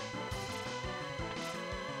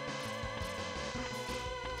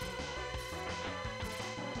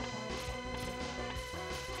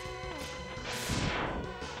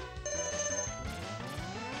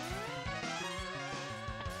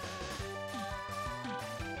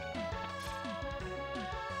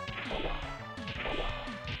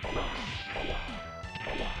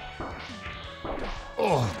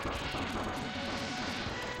 Oh.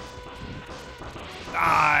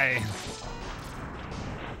 Die.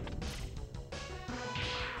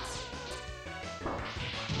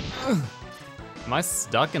 Am I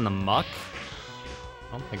stuck in the muck?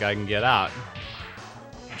 I don't think I can get out.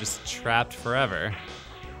 I'm just trapped forever.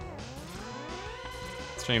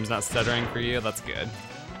 Stream's not stuttering for you? That's good.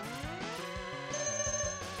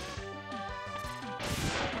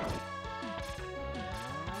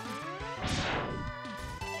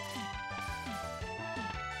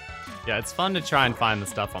 Yeah, it's fun to try and find the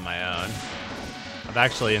stuff on my own. I've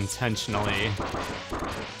actually intentionally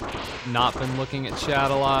not been looking at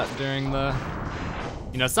chat a lot during the...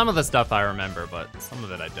 You know, some of the stuff I remember, but some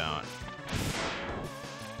of it I don't.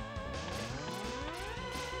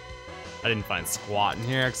 I didn't find squat in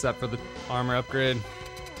here except for the armor upgrade.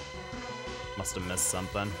 Must have missed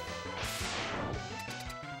something.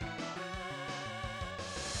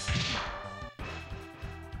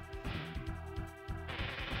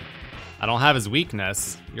 I don't have his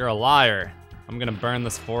weakness. You're a liar. I'm gonna burn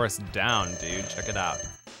this forest down, dude. Check it out.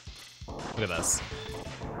 Look at this.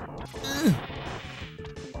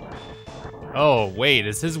 Oh, wait,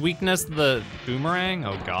 is his weakness the boomerang?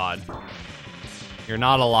 Oh god. You're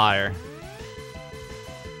not a liar.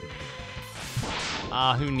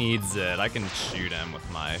 Ah, who needs it? I can shoot him with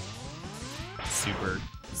my super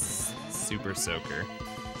soaker.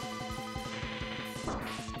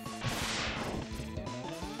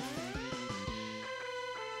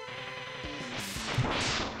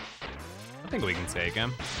 I think we can take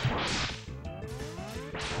him.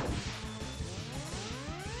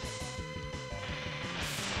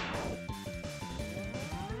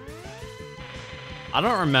 I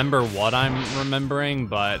don't remember what I'm remembering,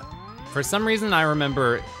 but for some reason I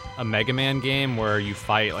remember a Mega Man game where you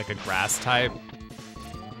fight like a grass type.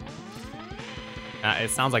 It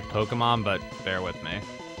sounds like Pokemon, but bear with me.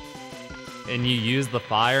 And you use the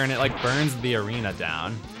fire and it like burns the arena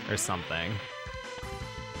down or something.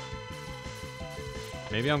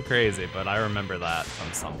 Maybe I'm crazy, but I remember that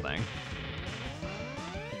from something.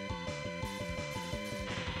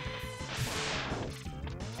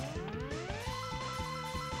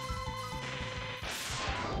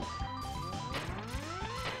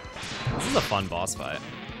 This is a fun boss fight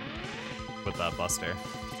with that Buster.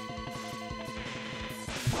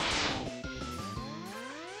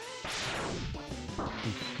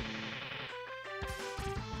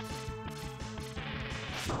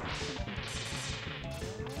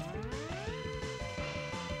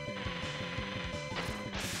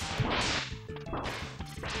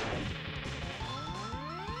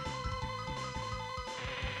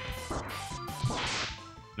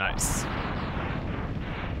 Nice.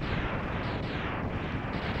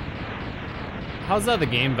 How's that the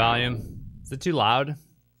game volume? Is it too loud?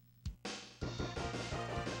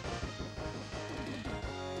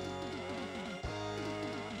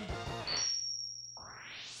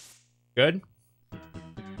 Good?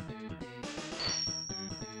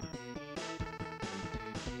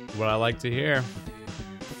 What I like to hear.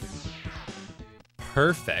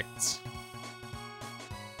 Perfect.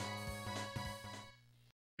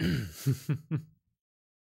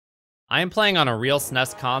 I am playing on a real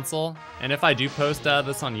SNES console, and if I do post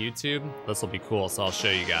this on YouTube, this will be cool, so I'll show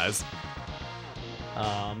you guys.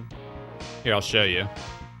 Here, I'll show you.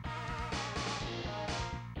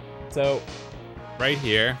 So, right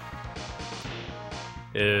here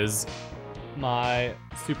is my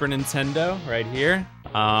Super Nintendo, right here.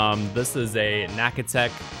 This is a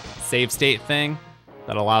Nakatech save state thing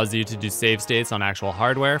that allows you to do save states on actual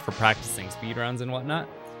hardware for practicing speedruns and whatnot.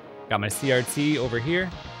 Got my CRT over here.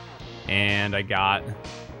 And I got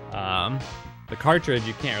the cartridge.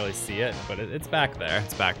 You can't really see it, but it's back there.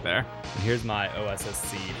 It's back there. And here's my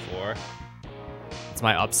OSSC for. It's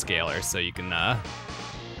my upscaler, so you can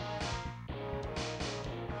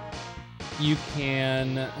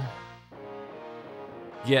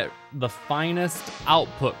get the finest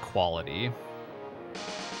output quality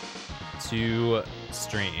to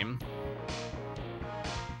stream.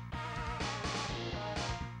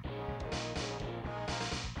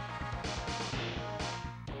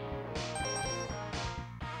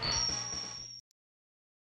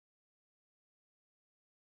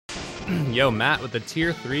 Yo, Matt with the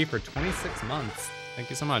tier 3 for 26 months. Thank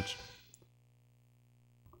you so much.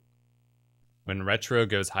 When retro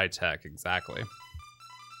goes high tech, exactly.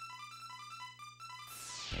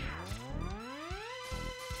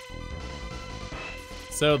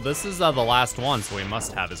 So this is the last one, so we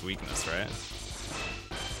must have his weakness, right?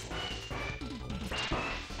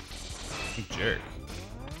 You jerk.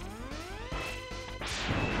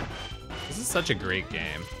 This is such a great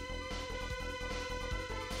game.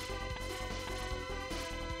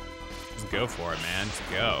 Go for it, man. Just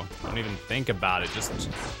go. Don't even think about it. Just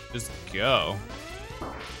go.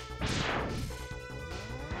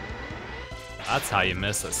 That's how you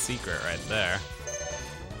miss a secret right there.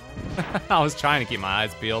 I was trying to keep my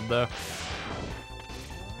eyes peeled though.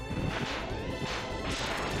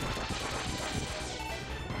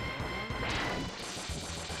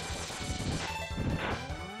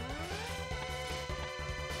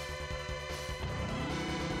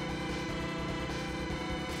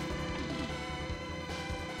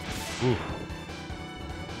 Ooh.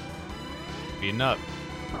 Beating up.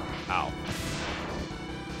 Ow.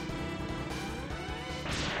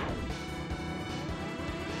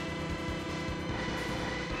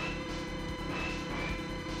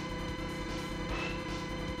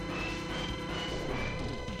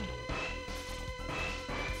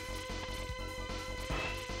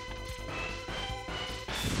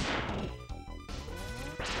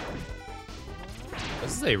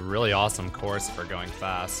 This is a really awesome course for going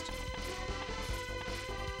fast.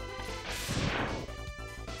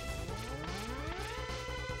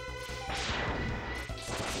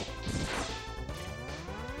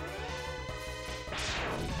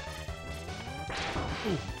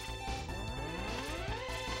 Ooh.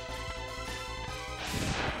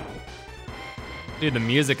 Dude, the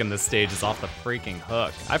music in this stage is off the freaking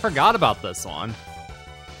hook. I forgot about this one.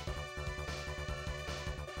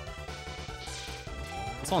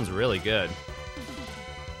 This one's really good.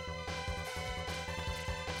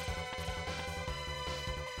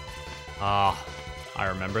 Ah, I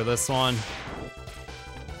remember this one.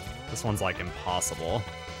 This one's like impossible.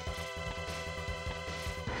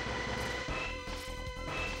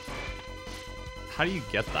 How do you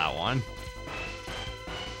get that one?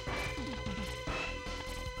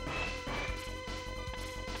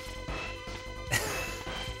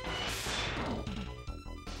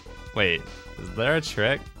 Wait, is there a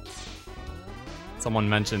trick? Someone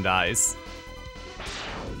mentioned ice.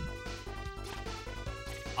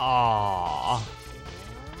 Aww.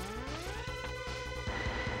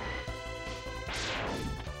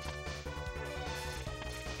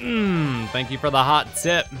 Thank you for the hot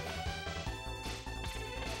tip.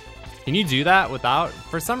 Can you do that without,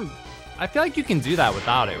 I feel like you can do that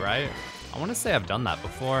without it, right? I want to say I've done that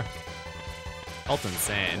before. Felt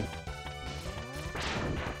insane.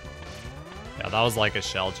 Yeah, that was like a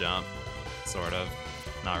shell jump, sort of.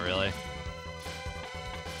 Not really.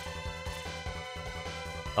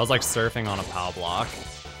 That was like surfing on a POW block.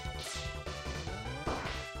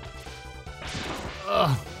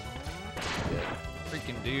 Ugh.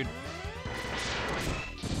 Freaking dude.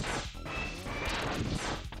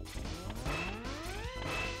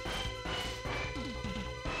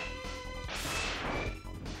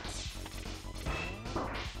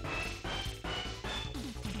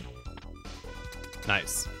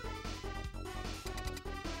 Nice.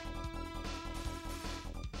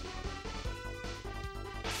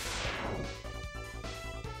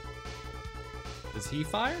 Does he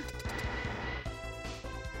fire?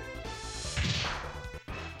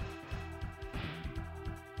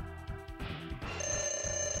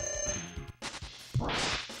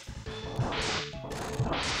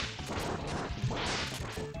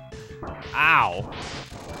 Ow.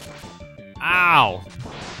 Ow.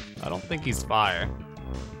 I don't think he's fire.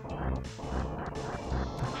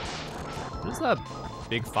 What does that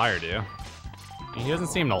big fire do? I mean, he doesn't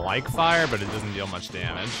seem to like fire, but it doesn't deal much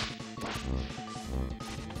damage.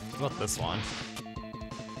 What about this one?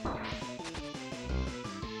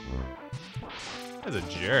 That's a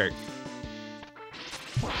jerk.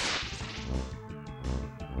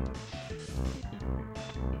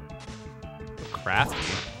 Crafty.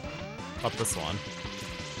 How about this one?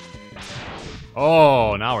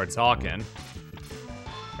 Oh, now we're talking.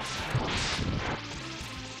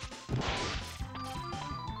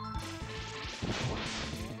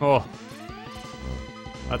 Oh,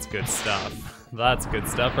 that's good stuff. That's good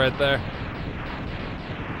stuff right there.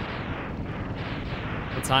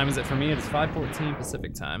 What time is it for me? It is 5:14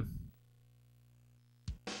 Pacific time.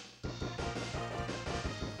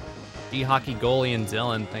 D-Hockey Goalie and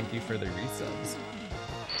Dylan, thank you for the resubs.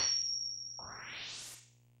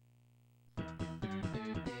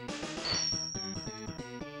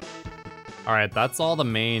 All right, that's all the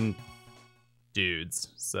main dudes,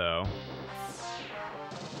 so.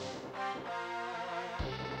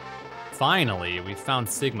 Finally, we found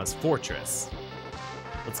Sigma's fortress.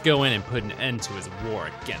 Let's go in and put an end to his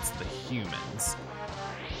war against the humans.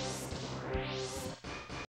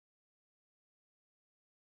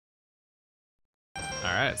 All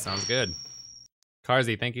right, sounds good.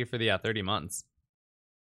 Carzy, thank you for the 30 months.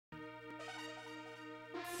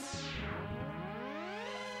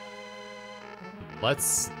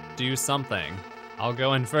 Let's do something. I'll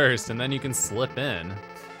go in first, and then you can slip in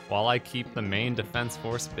while I keep the main defense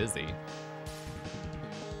force busy.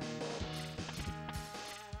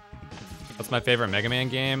 What's my favorite Mega Man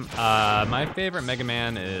game? My favorite Mega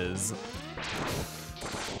Man is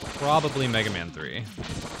probably Mega Man 3.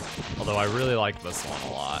 Although I really like this one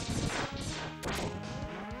a lot.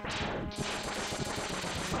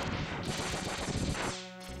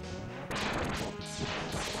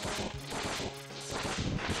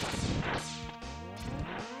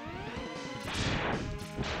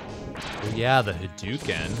 Yeah, the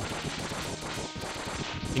Hadouken.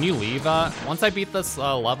 Can you leave? Once I beat this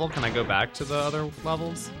level, can I go back to the other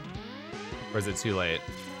levels? Or is it too late?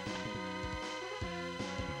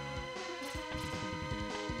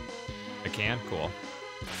 I can? Cool.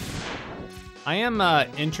 I am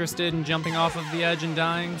interested in jumping off of the edge and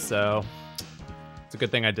dying, so it's a good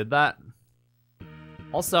thing I did that.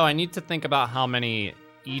 Also, I need to think about how many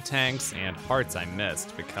E-tanks and hearts I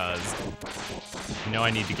missed because I know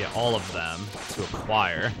I need to get all of them to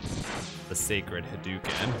acquire the sacred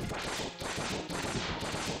Hadouken.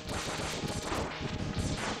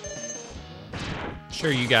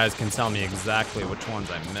 Sure, you guys can tell me exactly which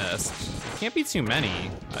ones I missed. Can't be too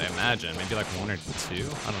many, I imagine. Maybe like 1 or 2?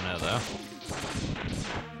 I don't know though.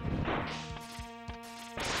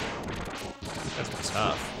 That's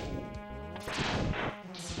tough.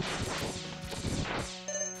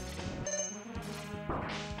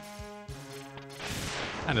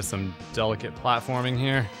 Kind of some delicate platforming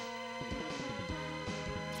here.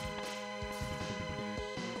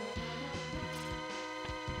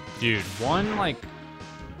 Dude, one like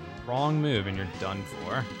wrong move and you're done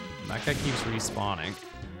for. That guy keeps respawning.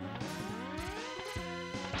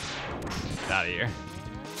 Get out of here.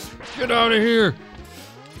 Get out of here!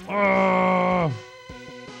 Oh!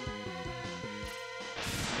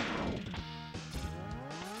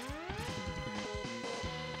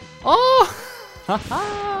 Oh!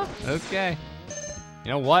 Haha! Okay.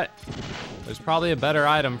 You know what? There's probably a better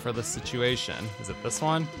item for this situation. Is it this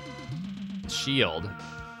one? Shield.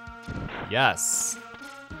 Yes.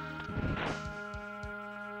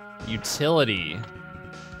 Utility.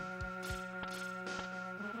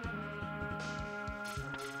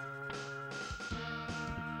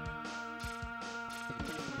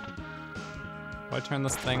 Why turn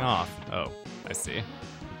this thing off? Oh, I see.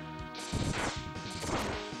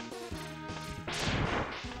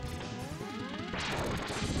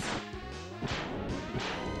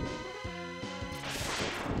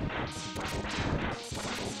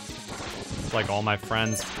 It's like all my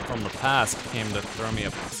friends from the past came to throw me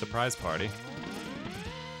a surprise party.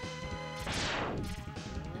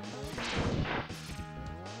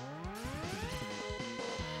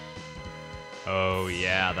 Oh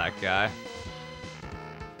yeah, that guy.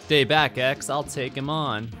 Stay back, X, I'll take him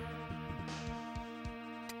on.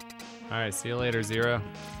 All right, see you later, Zero.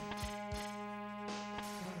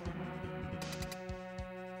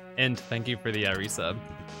 And thank you for the resub.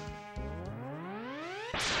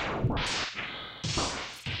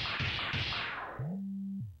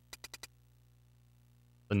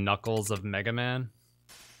 The Knuckles of Mega Man.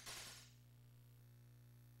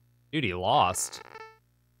 Dude, he lost.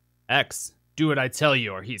 X, do what I tell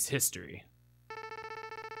you or he's history.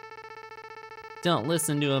 Don't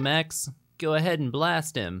listen to him, X. Go ahead and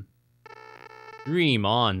blast him. Dream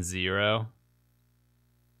on, Zero.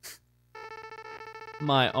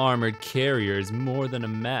 My armored carrier is more than a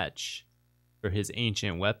match for his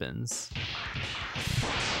ancient weapons.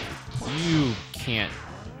 You can't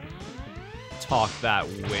talk that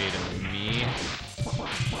way to me.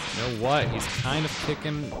 You know what? He's kind of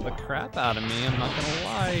kicking the crap out of me, I'm not gonna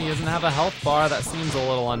lie. He doesn't have a health bar, that seems a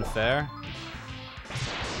little unfair.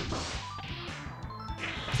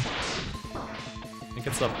 I think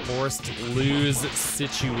it's a forced lose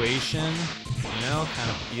situation, you know? Kind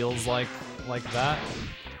of feels like that.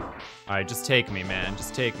 All right, just take me, man,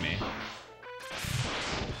 just take me.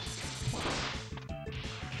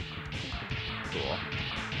 Cool.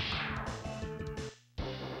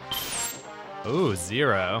 Ooh,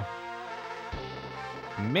 Zero.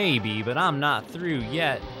 Maybe, but I'm not through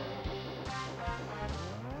yet.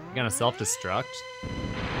 You gonna self-destruct?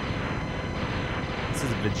 This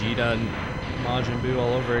is Vegeta and Majin Buu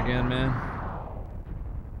all over again, man.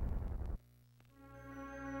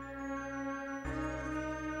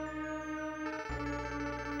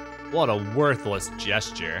 What a worthless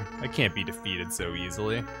gesture. I can't be defeated so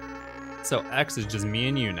easily. So X is just me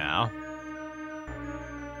and you now.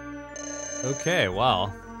 Okay, well.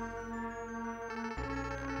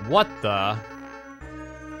 What the?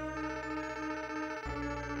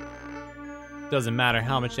 Doesn't matter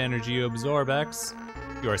how much energy you absorb, X.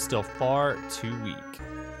 You are still far too weak.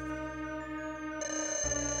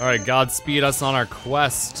 Alright, Godspeed us on our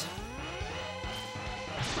quest.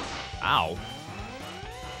 Ow.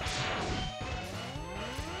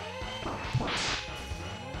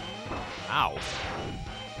 Ow.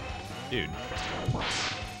 Dude.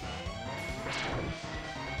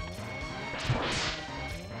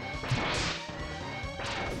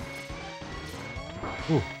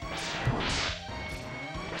 Ooh.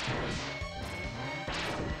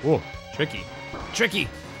 Whoa, tricky. Tricky!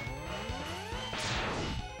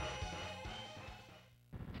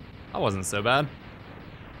 That wasn't so bad.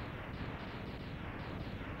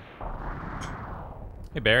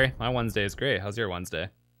 Hey Barry, my Wednesday is great. How's your Wednesday?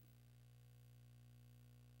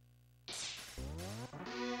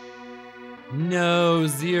 No,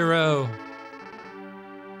 Zero.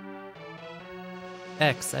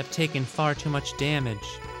 X, I've taken far too much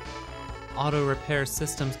damage. auto repair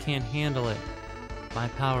systems can't handle it. My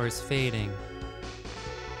power is fading.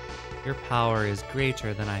 Your power is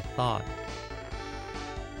greater than I thought.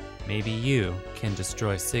 Maybe you can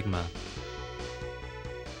destroy Sigma.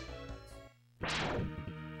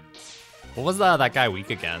 What was that guy weak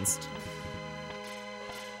against?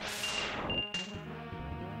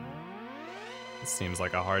 This seems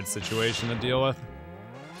like a hard situation to deal with.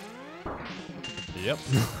 Yep.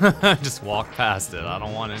 Just walk past it. I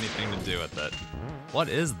don't want anything to do with it. What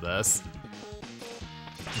is this?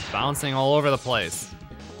 It's bouncing all over the place.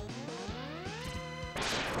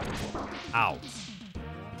 Ow.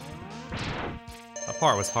 That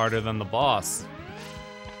part was harder than the boss.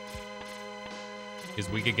 He's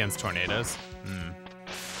weak against tornadoes.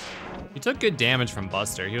 He took good damage from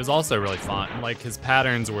Buster. He was also really fun. Like, his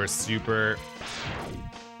patterns were super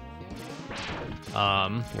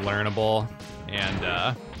learnable,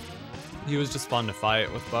 and he was just fun to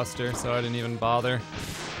fight with Buster, so I didn't even bother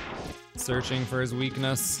searching for his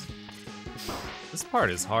weakness. This part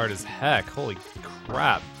is hard as heck. Holy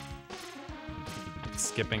crap.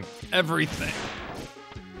 Skipping everything.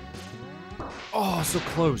 Oh, so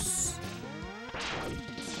close.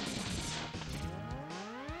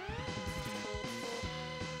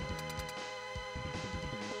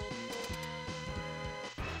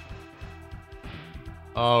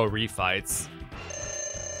 Oh, refights.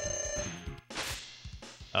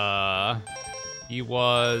 He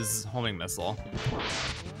was homing missile.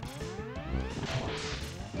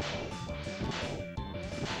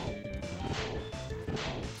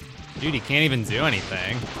 Dude, he can't even do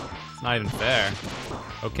anything. It's not even fair.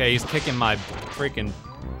 Okay, he's kicking my freaking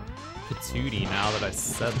patootie now that I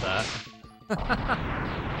said that.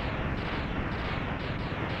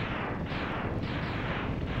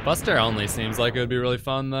 Buster only seems like it would be really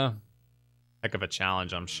fun, though. Heck of a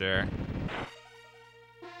challenge, I'm sure.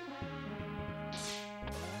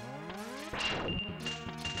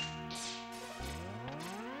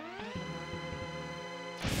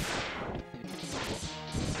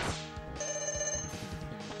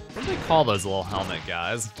 What do they call those little helmet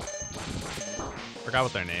guys? Forgot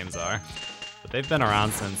what their names are. But they've been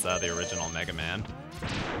around since the original Mega Man.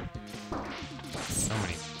 So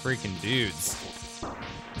many freaking dudes.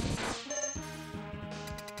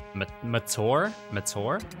 Mator?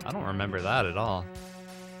 Mator? I don't remember that at all.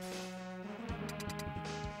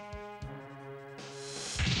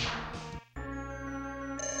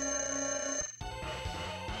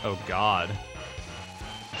 Oh god.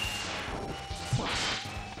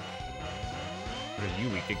 What are you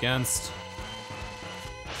weak against?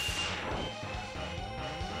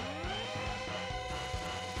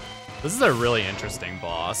 This is a really interesting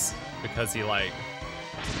boss because he like...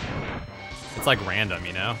 It's like random,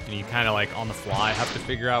 you know? And you kind of like on the fly have to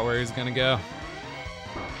figure out where he's gonna go.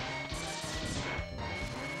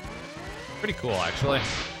 Pretty cool, actually.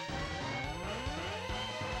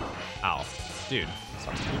 Ow. Dude,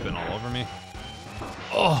 stop pooping all over me.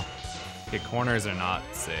 Oh! Okay, corners are not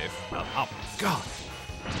safe. Oh, oh God!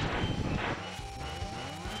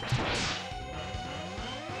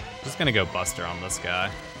 Just gonna go Buster on this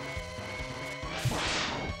guy.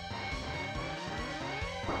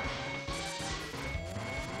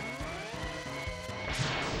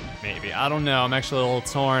 Maybe, I don't know, I'm actually a little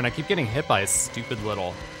torn. I keep getting hit by his stupid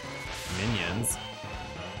little minions.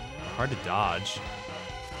 Hard to dodge.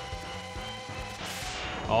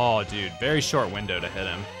 Oh, dude, very short window to hit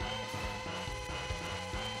him.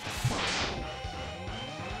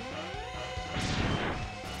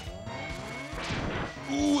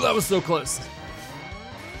 Ooh, that was so close.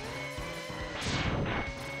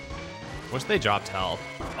 Wish they dropped health.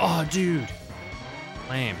 Oh, dude.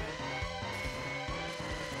 Lame.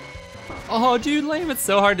 Oh, dude, lame. It's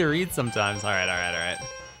so hard to read sometimes. All right.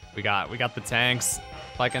 We got the tanks.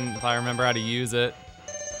 If I remember how to use it.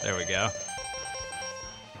 There we go.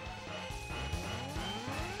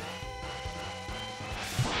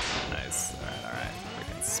 Nice. All right.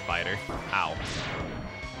 Freaking spider. Ow.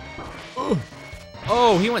 Ooh.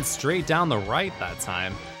 Oh, he went straight down the right that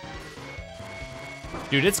time.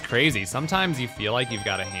 Dude, it's crazy. Sometimes you feel like you've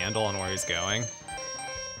got a handle on where he's going.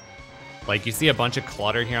 Like, you see a bunch of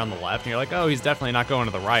clutter here on the left, and you're like, oh, he's definitely not going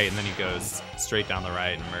to the right, and then he goes straight down the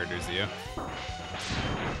right and murders you.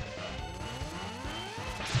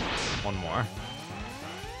 One more.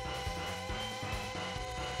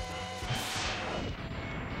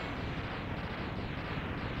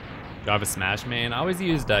 Do I have a Smash main? I always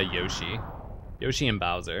used Yoshi. Yoshi and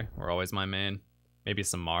Bowser were always my main. Maybe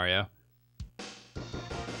some Mario.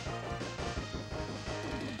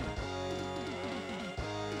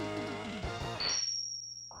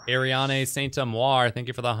 Ariane Saint Amoir, thank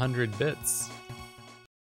you for the 100 bits.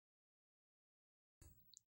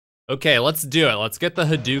 Okay, let's do it. Let's get the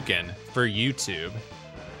Hadouken for YouTube.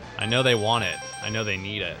 I know they want it. I know they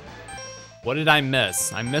need it. What did I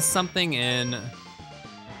miss? I missed something in...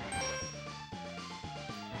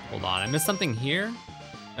 Hold on, I missed something here?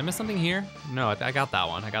 Did I miss something here? No, I got that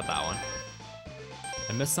one. I got that one.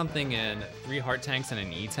 I missed something in 3 heart tanks and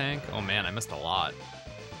an E-tank. Oh man, I missed a lot.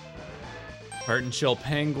 Heart and Chill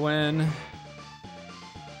Penguin.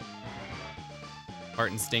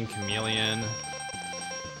 Heart and Sting Chameleon.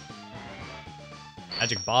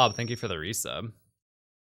 Magic Bob, thank you for the resub.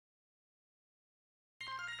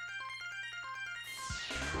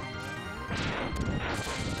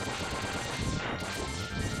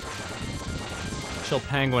 Chill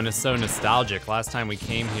Penguin is so nostalgic. Last time we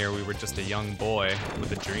came here, we were just a young boy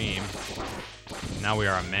with a dream. Now we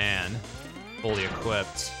are a man, fully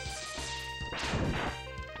equipped.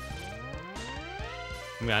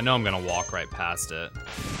 I mean, I know I'm gonna walk right past it.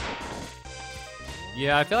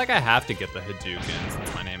 Yeah, I feel like I have to get the Hadouken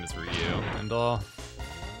since my name is Ryu, and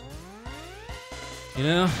you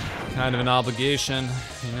know, kind of an obligation,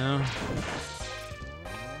 you know?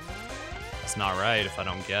 It's not right if I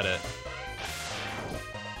don't get it.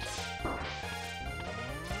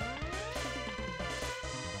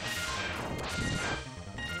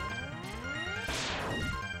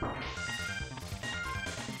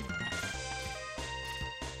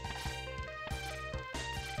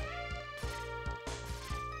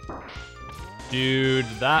 Dude,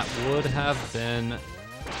 that would have been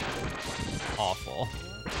awful.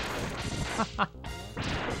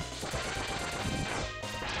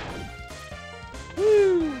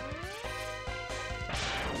 Woo!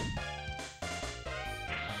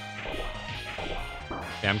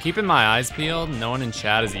 Okay, I'm keeping my eyes peeled. No one in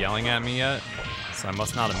chat is yelling at me yet, so I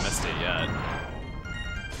must not have missed it yet.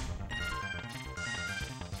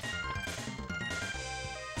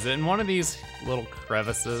 Is it in one of these little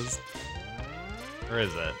crevices? Where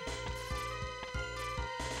is it?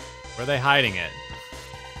 Where are they hiding it?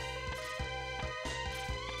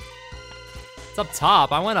 It's up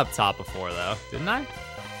top. I went up top before though, didn't I?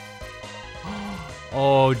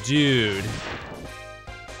 Oh, dude.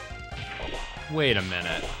 Wait a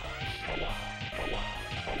minute.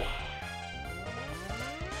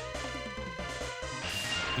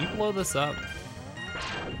 Can you blow this up?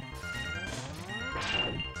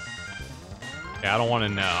 Okay, I don't want to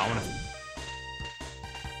know. I want to...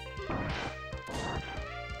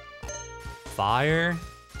 Fire?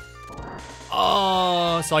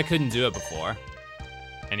 Oh, so I couldn't do it before.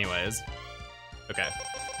 Anyways. Okay.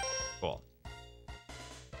 Cool.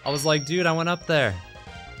 I was like, dude, I went up there.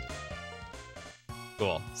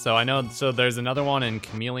 Cool. So I know, so there's another one in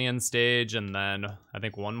Chameleon stage, and then I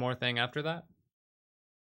think one more thing after that.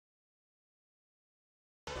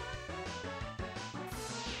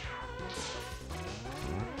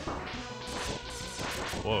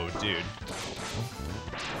 Whoa, dude.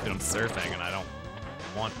 Dude, I'm surfing and I don't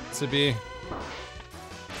want to be.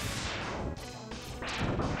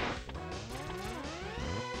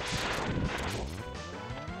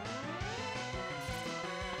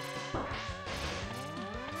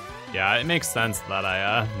 Yeah, it makes sense that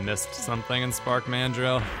I missed something in Spark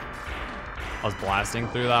Mandrill. I was blasting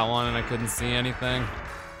through that one and I couldn't see anything.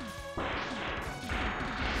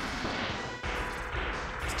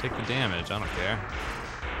 Just take the damage, I don't care.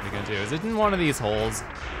 What are you gonna do? Is it in one of these holes?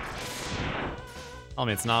 Tell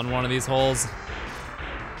me it's not in one of these holes.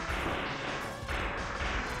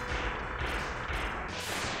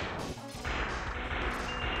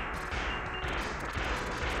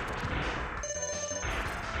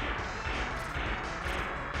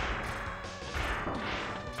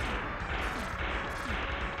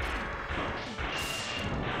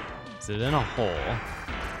 Is it in a hole?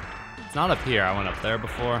 It's not up here. I went up there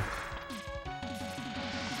before.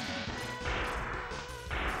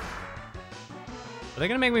 Are they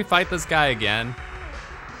gonna make me fight this guy again?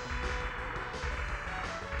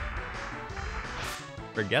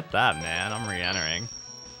 Forget that, man. I'm re-entering.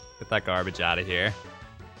 Get that garbage out of here.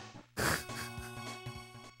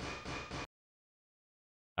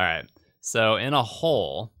 Alright, so in a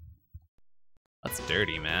hole. That's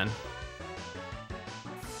dirty, man.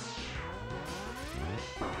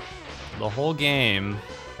 The whole game,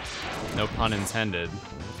 no pun intended,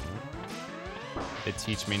 they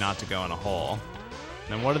teach me not to go in a hole.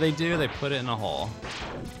 And then what do? They put it in a hole.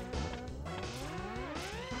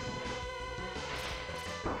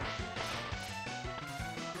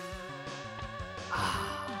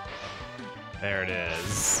 There it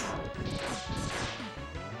is.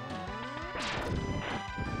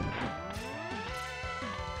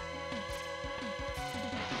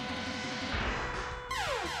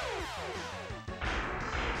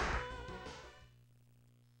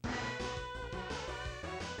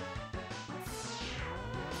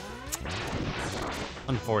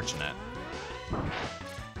 Unfortunate.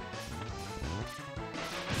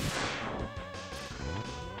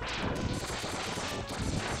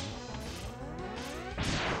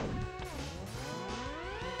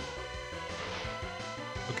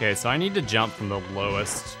 Okay, so I need to jump from the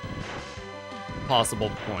lowest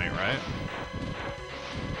possible point, right?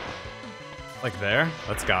 Like there?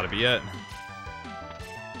 That's gotta be it.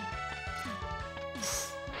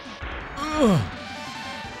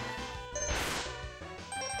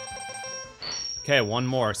 Okay, one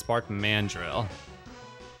more. Spark Mandrill.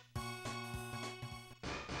 At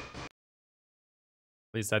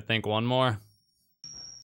least I think one more.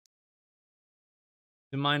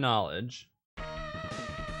 To my knowledge.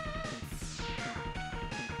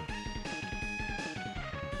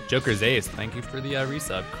 Joker's Ace, thank you for the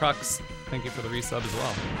resub. Crux, thank you for the resub as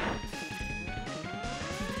well.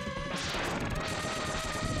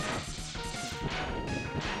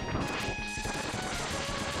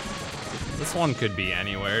 This one could be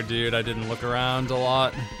anywhere, dude. I didn't look around a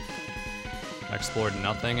lot. I explored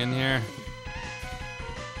nothing in here.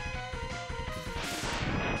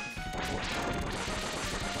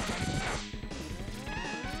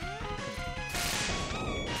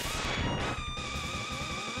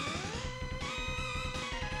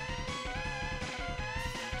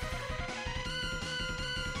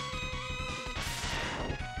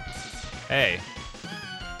 Hey.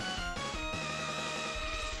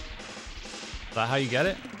 Is that how you get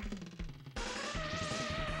it?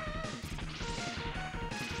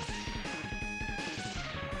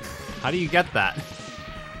 How do you get that?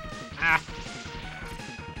 Ah.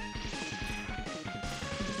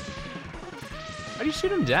 How do you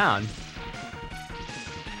shoot him down?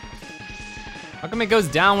 How come it goes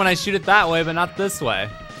down when I shoot it that way, but not this way?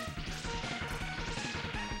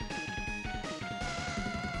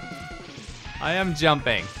 I am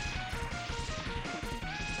jumping.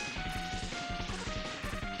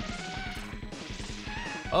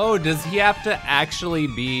 Oh, does he have to actually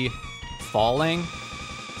be falling?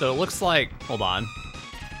 So it looks like, hold on.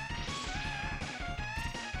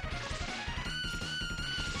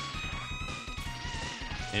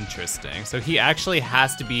 Interesting. So he actually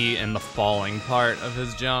has to be in the falling part of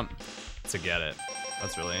his jump to get it.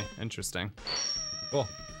 That's really interesting. Cool.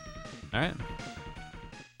 All right.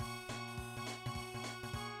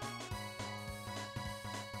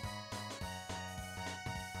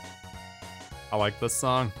 I like this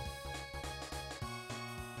song.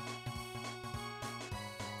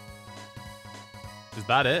 Is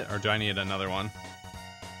that it, or do I need another one?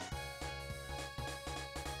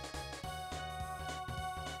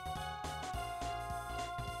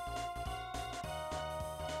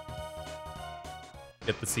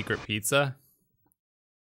 Get the secret pizza?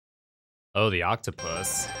 Oh, the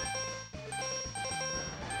octopus.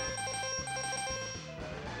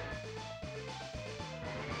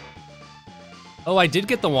 Oh, I did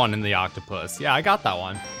get the one in the octopus. Yeah, I got that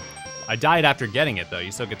one. I died after getting it, though.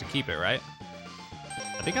 You still get to keep it, right?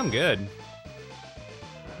 I think I'm good.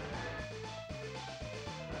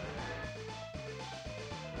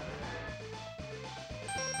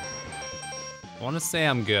 I want to say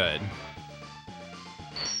I'm good.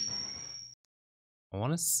 I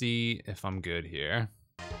want to see if I'm good here.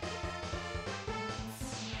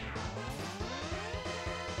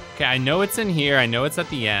 Okay, I know it's in here. I know it's at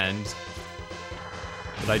the end.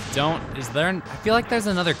 But I don't, is there, I feel like there's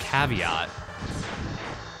another caveat.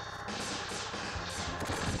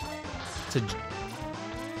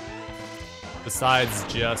 Besides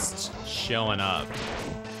just showing up.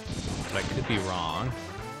 But I could be wrong.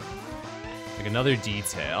 Like another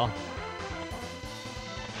detail.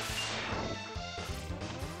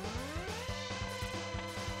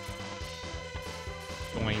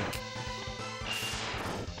 Boink.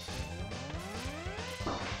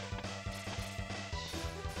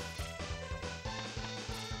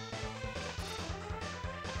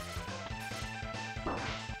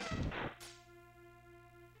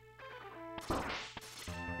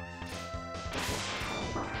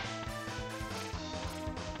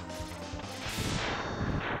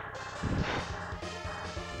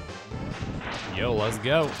 Yo, let's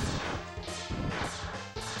go.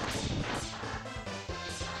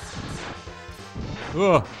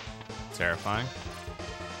 Ugh, terrifying.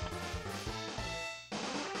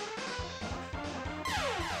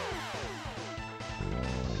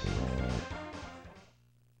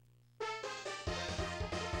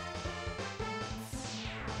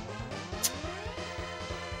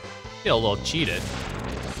 Feel a little cheated.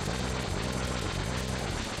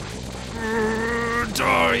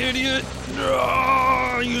 Die, idiot!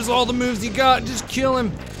 Use all the moves you got, just kill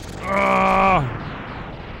him.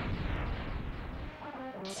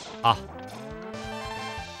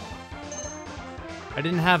 I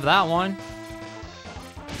didn't have that one.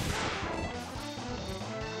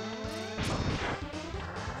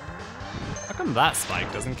 How come that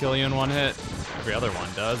spike doesn't kill you in one hit? Every other one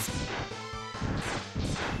does.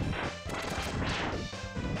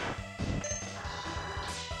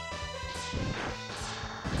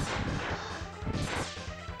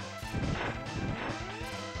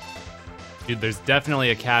 Dude, there's definitely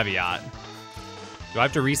a caveat. Do I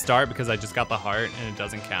have to restart because I just got the heart and it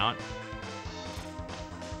doesn't count?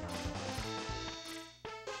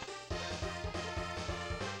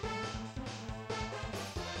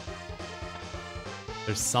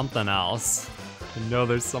 There's something else. I know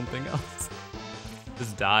there's something else.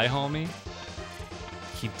 Just die, homie.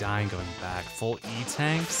 Keep dying, going back. Full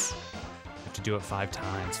E-tanks? You have to do it 5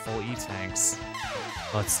 times. Full E-tanks.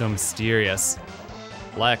 Oh, it's so mysterious.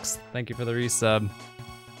 Lex, thank you for the resub.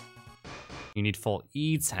 You need full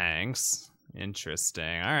E-tanks.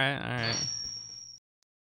 Interesting. Alright, alright.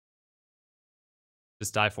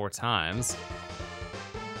 Just die 4 times.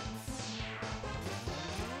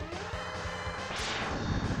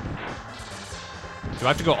 Do I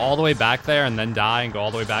have to go all the way back there and then die, and go all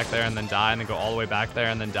the way back there and then die, and then go all the way back there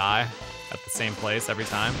and then die at the same place every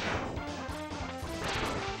time?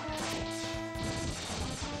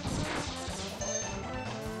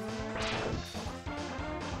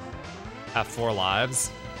 Have 4 lives?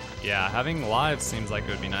 Yeah, having lives seems like it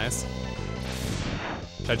would be nice.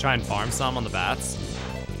 Should I try and farm some on the bats?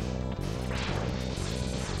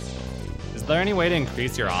 Is there any way to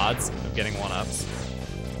increase your odds of getting 1-ups?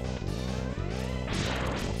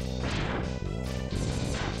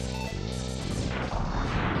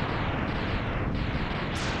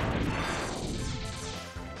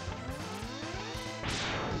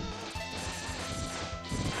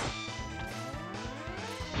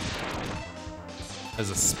 There's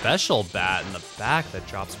a special bat in the back that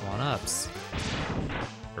drops 1-ups.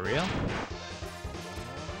 For real?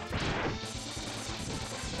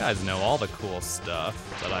 You guys know all the cool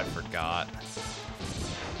stuff that I forgot.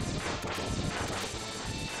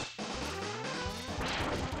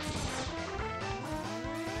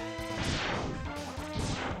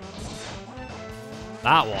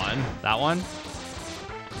 That one. That one?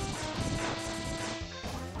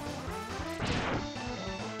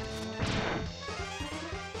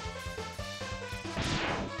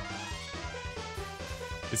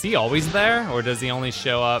 Is he always there, or does he only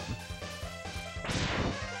show up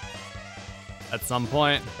at some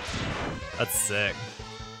point? That's sick.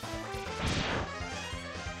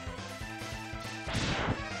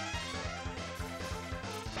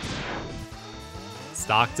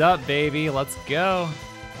 Stocked up, baby. Let's go.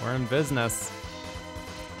 We're in business.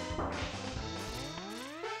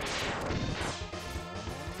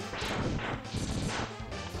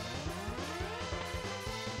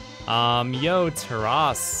 Yo,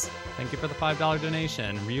 Taras. Thank you for the $5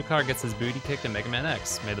 donation. Ryukahr gets his booty kicked in Mega Man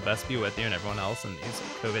X. May the best be with you and everyone else in these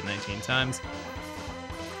COVID-19 times.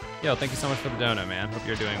 Yo, thank you so much for the dono, man. Hope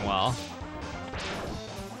you're doing well.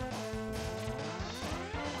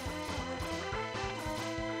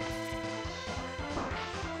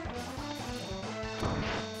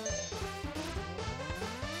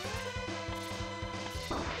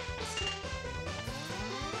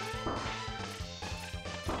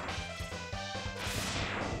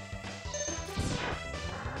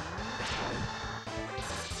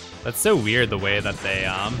 That's so weird the way that they,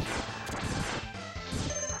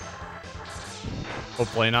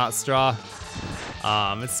 hopefully not straw.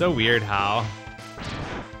 It's so weird how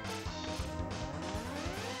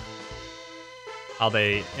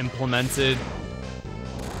they implemented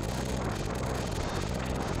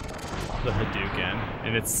the Hadouken,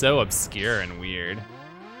 and it's so obscure and weird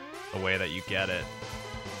the way that you get it.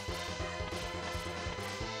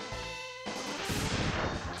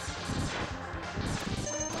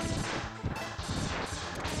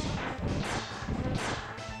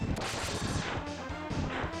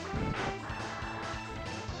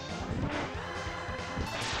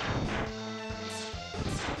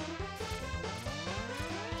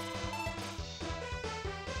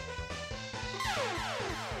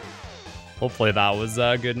 Hopefully that was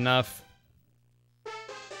good enough.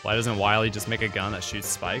 Why doesn't Wily just make a gun that shoots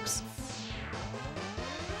spikes?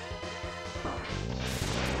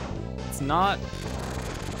 It's not,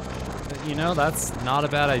 you know, that's not a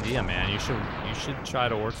bad idea, man. You should try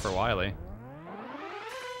to work for Wily.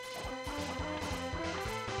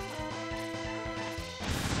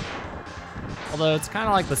 Although it's kind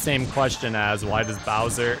of like the same question as why does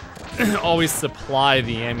Bowser always supply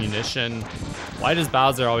the ammunition? Why does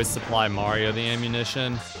Bowser always supply Mario the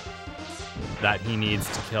ammunition? that he needs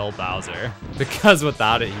to kill Bowser, because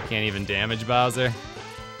without it, he can't even damage Bowser.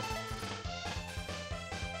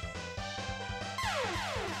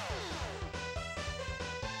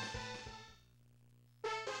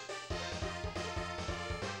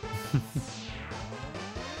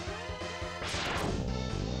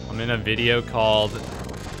 I'm in a video called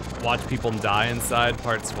Watch People Die Inside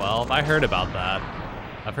Part 12. I heard about that.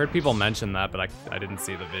 I've heard people mention that, but I didn't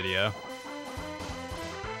see the video.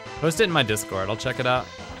 Post it in my Discord, I'll check it out.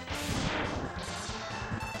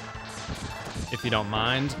 If you don't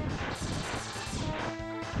mind.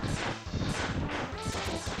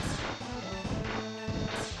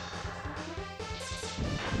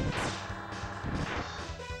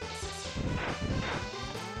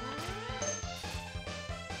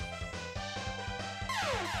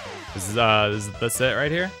 Is this it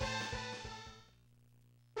right here?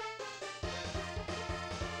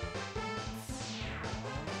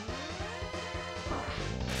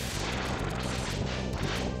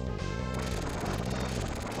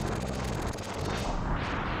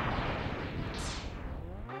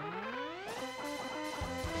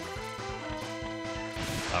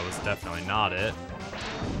 That was definitely not it.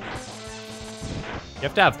 You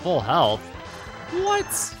have to have full health.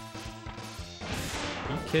 What?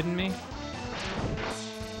 Are you kidding me?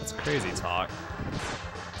 That's crazy talk.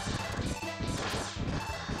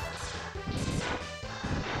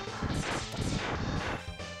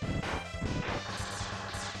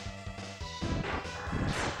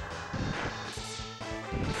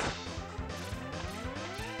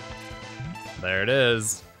 There it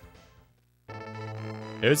is.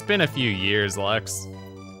 It's been a few years, Lex.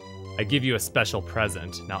 I give you a special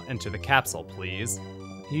present. Now enter the capsule, please.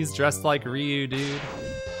 He's dressed like Ryu, dude.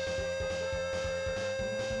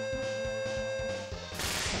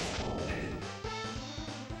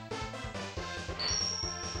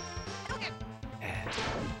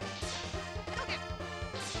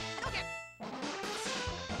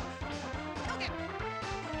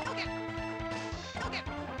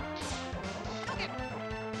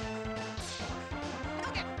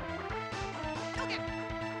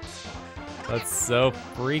 That's so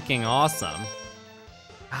freaking awesome.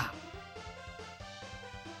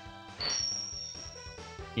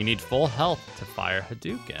 You need full health to fire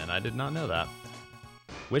Hadouken. I did not know that.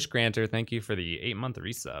 Wish Granter, thank you for the 8-month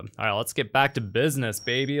resub. All right, let's get back to business,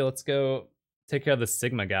 baby. Let's go take care of the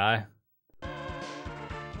Sigma guy.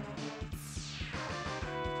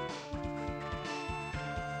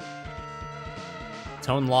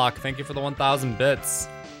 Tone Lock, thank you for the 1,000 bits.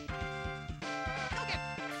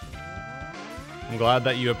 I'm glad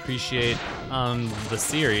that you appreciate the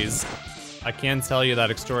series. I can tell you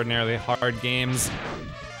that Extraordinarily Hard Games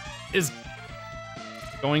is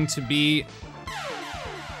going to be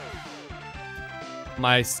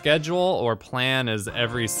my schedule or plan is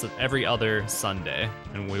every other Sunday,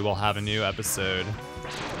 and we will have a new episode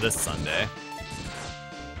this Sunday,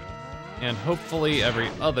 and hopefully every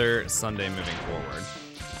other Sunday moving forward.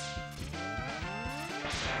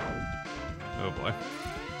 Oh boy.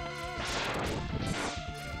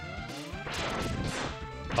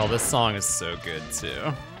 Oh, this song is so good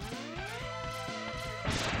too.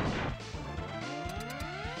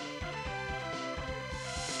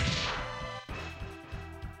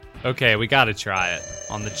 Okay, we gotta try it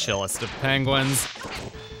on the chillest of penguins.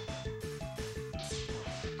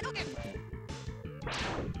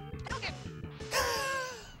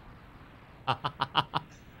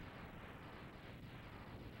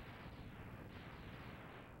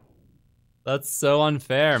 That's so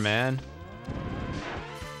unfair, man.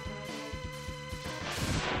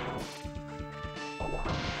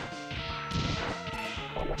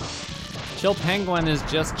 Chill Penguin is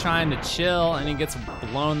just trying to chill and he gets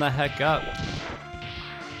blown the heck up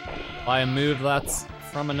by a move that's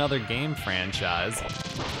from another game franchise.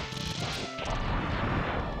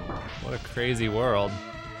 What a crazy world.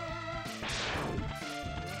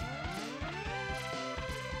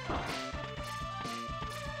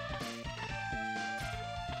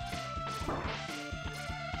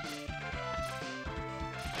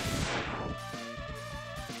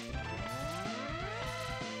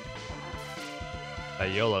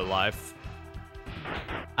 YOLO life.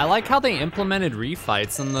 I like how they implemented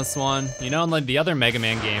refights in this one. You know, in like the other Mega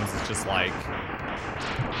Man games, it's just like,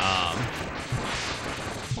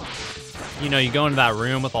 you know, you go into that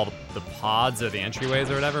room with all the pods or the entryways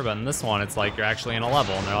or whatever, but in this one, it's like you're actually in a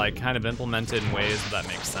level, and they're like kind of implemented in ways that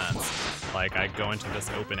make sense. Like I go into this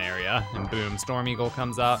open area, and boom, Storm Eagle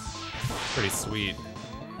comes out. Pretty sweet.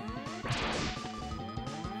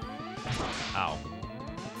 Ow.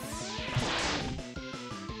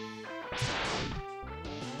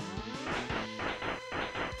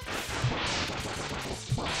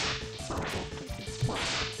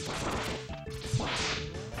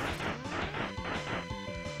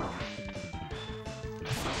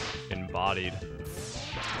 bodied.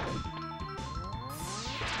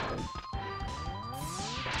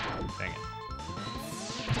 Dang it.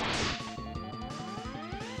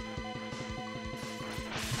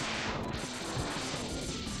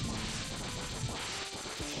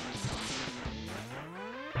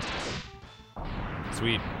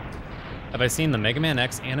 Sweet. Have I seen the Mega Man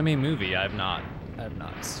X anime movie? I have not. I have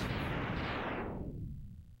not.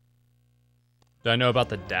 Do I know about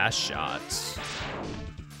the dash shot?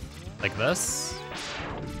 Like this?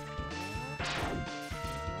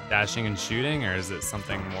 Dashing and shooting, or is it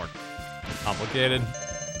something more complicated?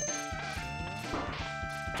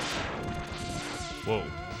 Whoa.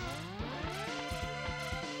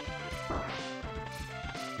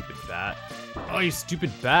 Stupid bat. Oh, you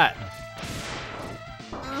stupid bat.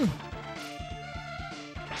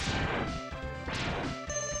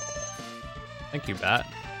 Thank you,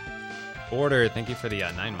 bat. Border, thank you for the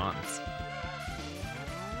 9 months.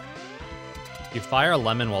 You fire a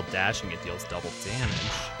lemon while dashing, it deals double damage.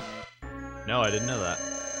 No, I didn't know that.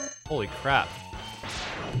 Holy crap.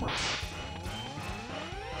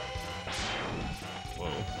 Whoa.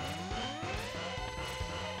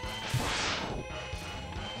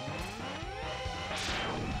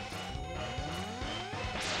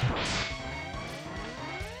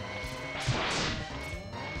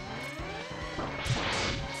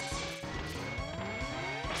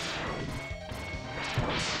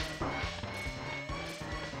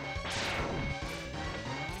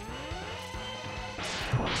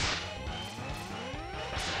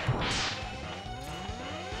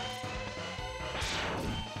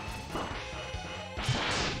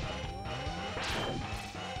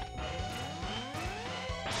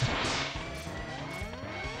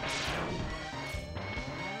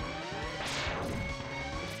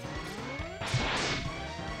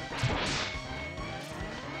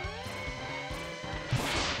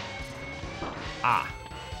 Ah.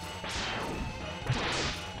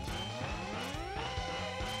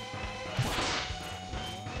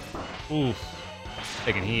 Oof.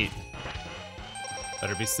 Taking heat.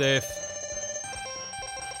 Better be safe.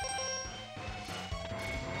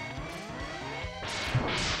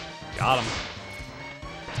 Got him.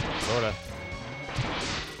 Sorta.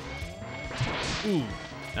 Ooh.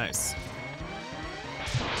 Nice.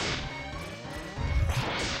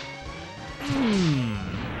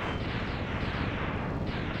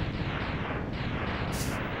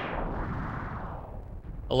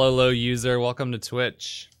 Hello, low user. Welcome to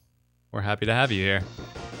Twitch. We're happy to have you here.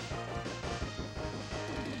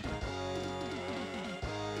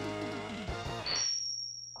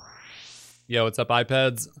 Yo, what's up,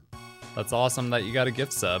 iPads? That's awesome that you got a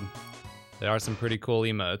gift sub. There are some pretty cool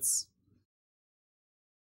emotes.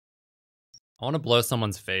 I want to blow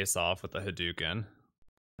someone's face off with a Hadouken.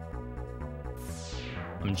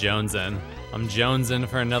 I'm jonesing. I'm jonesing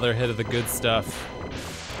for another hit of the good stuff.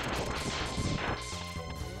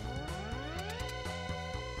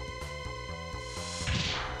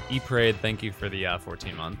 E-Parade, thank you for the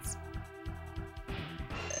 14 months.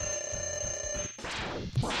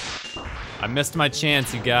 I missed my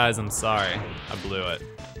chance, you guys. I'm sorry. I blew it.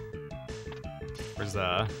 Where's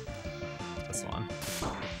this one?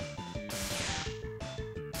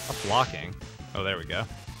 Stop blocking. Oh, there we go.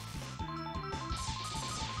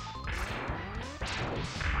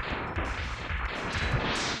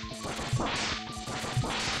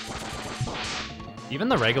 Even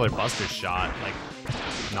the regular Buster shot, like,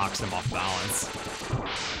 knocks him off balance.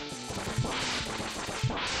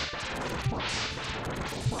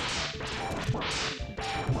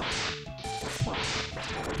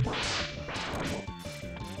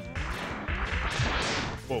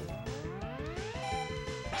 Whoa.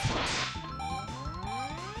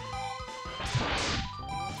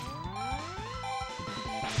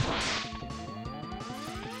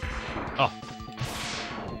 Oh.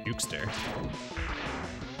 Jukester.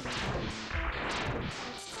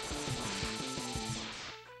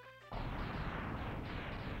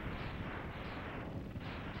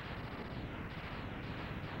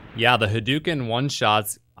 Yeah, the Hadouken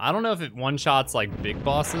one-shots. I don't know if it one-shots like big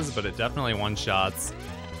bosses, but it definitely one-shots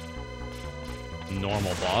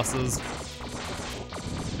normal bosses.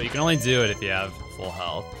 But you can only do it if you have full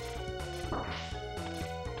health.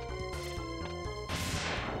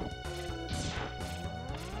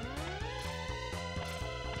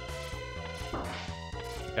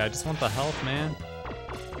 Okay, I just want the health, man.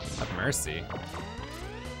 Have mercy.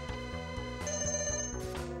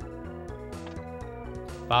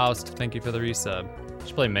 Faust, thank you for the resub. Did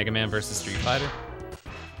you play Mega Man vs. Street Fighter?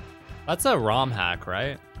 That's a ROM hack,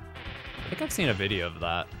 right? I think I've seen a video of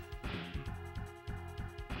that.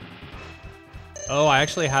 Oh, I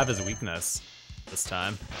actually have his weakness this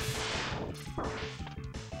time.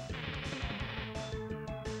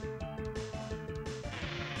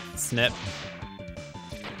 Snip.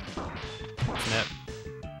 Snip.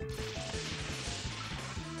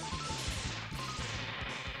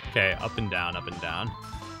 Okay, up and down, up and down.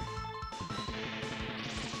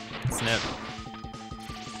 Snip.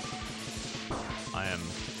 I am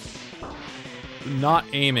not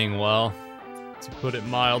aiming well, to put it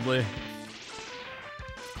mildly.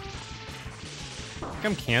 I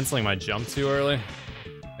think I'm canceling my jump too early.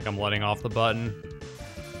 Like I'm letting off the button.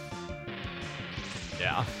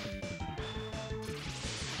 Yeah.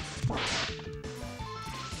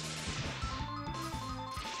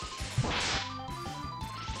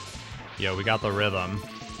 Yo, we got the rhythm.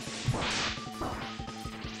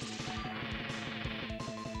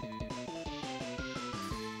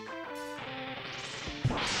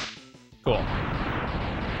 Cool.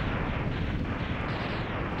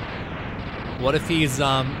 What if he's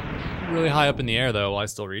really high up in the air though? Will I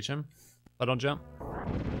still reach him if I don't jump?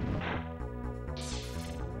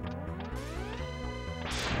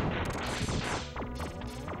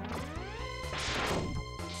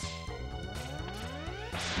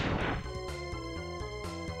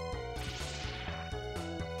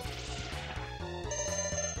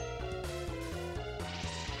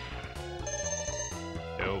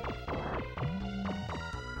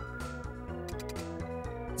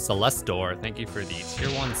 Celestor, thank you for the tier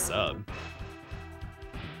 1 sub.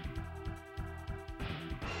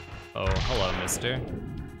 Oh, hello, mister.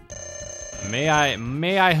 May I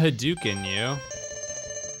Hadouken you?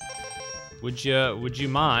 Would you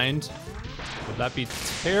mind? Would that be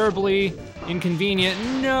terribly inconvenient?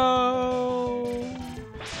 No!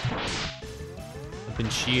 I've been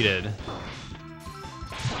cheated.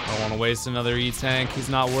 I don't want to waste another E-Tank, he's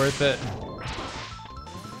not worth it.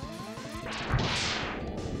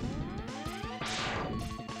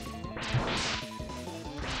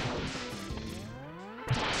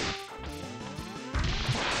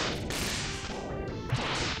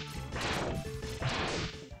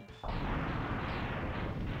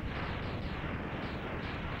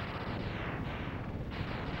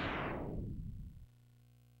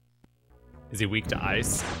 Is he weak to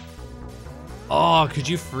ice? Oh, could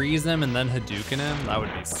you freeze him and then Hadouken him? That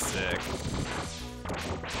would be sick.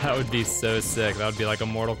 That would be so sick. That would be like a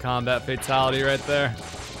Mortal Kombat fatality right there.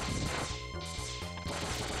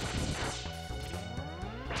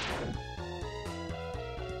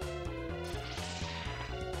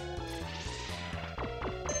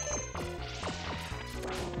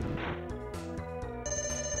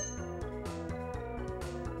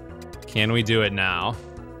 Can we do it now?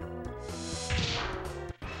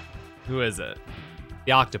 Who is it?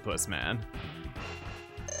 The octopus man.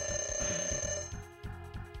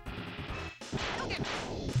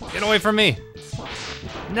 Get away from me!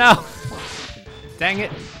 No! Dang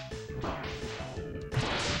it!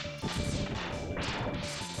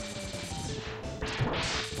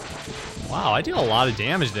 Wow, I do a lot of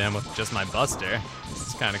damage to him with just my buster. This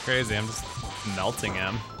is kind of crazy. I'm just melting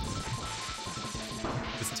him.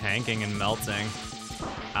 Just tanking and melting.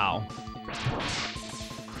 Ow.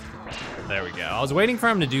 There we go. I was waiting for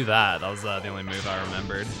him to do that. That was the only move I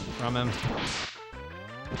remembered from him.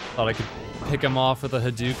 Thought I could pick him off with a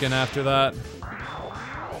Hadouken after that.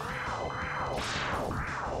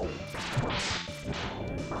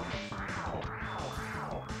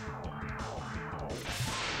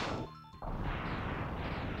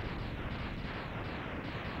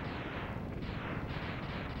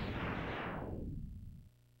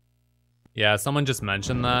 Yeah, someone just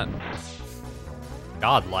mentioned that.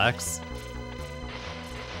 God, Lex.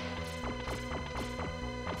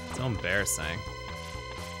 So embarrassing.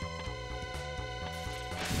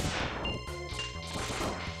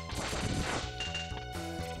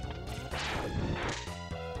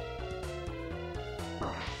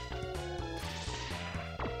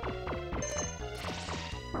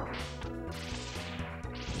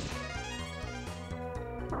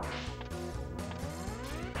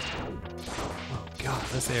 Oh God,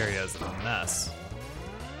 this area is a mess.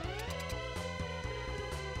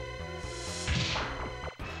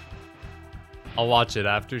 I'll watch it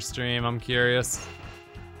after stream, I'm curious.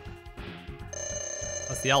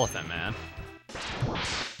 That's the elephant man.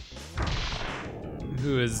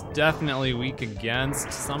 Who is definitely weak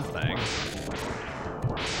against something.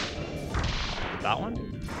 That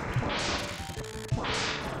one?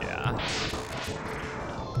 Yeah.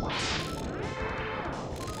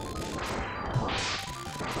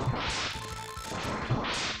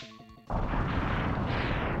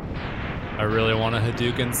 I really want to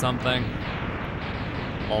Hadouken something.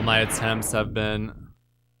 All my attempts have been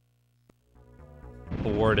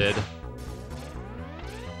thwarted.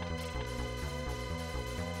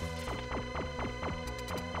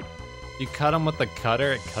 You cut him with the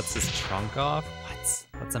cutter, it cuts his trunk off? What?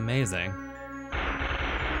 That's amazing.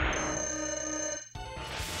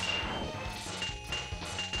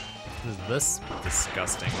 What is this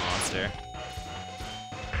disgusting monster?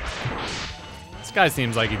 This guy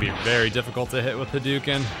seems like he'd be very difficult to hit with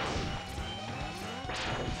Hadouken.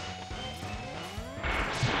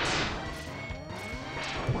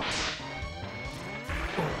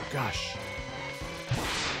 Oh gosh.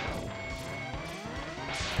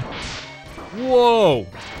 Whoa!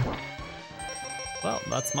 Well,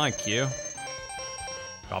 that's my cue.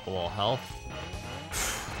 Drop a little health.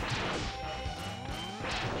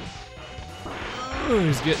 Oh,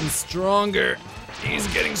 he's getting stronger. He's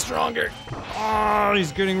getting stronger. Oh,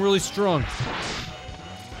 he's getting really strong.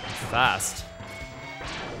 Fast.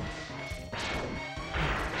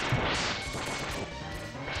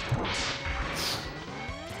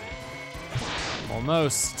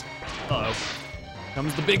 Almost. Uh-oh.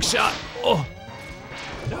 Comes the big shot. Oh!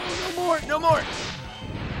 No, no more, no more!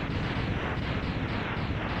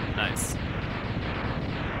 Nice.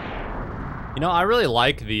 You know, I really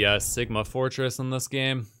like the Sigma Fortress in this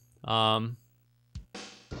game. I'm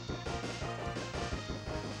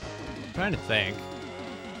trying to think.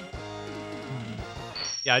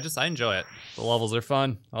 Yeah, I enjoy it. The levels are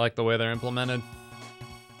fun. I like the way they're implemented.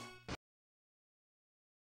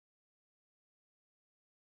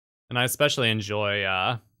 And I especially enjoy,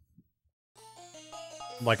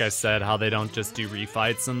 like I said, how they don't just do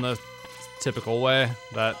refights in the typical way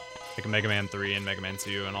that like Mega Man 3 and Mega Man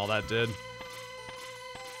 2 and all that did.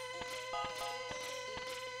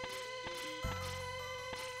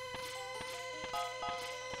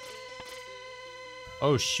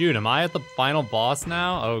 Oh shoot, am I at the final boss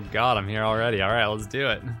now? Oh god, I'm here already. Alright, let's do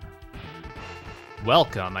it.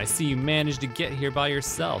 Welcome, I see you managed to get here by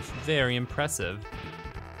yourself. Very impressive.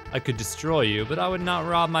 I could destroy you, but I would not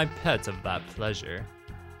rob my pet of that pleasure.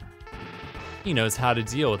 He knows how to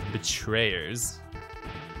deal with betrayers.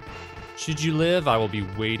 Should you live, I will be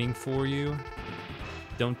waiting for you.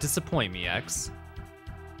 Don't disappoint me, X.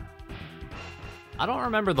 I don't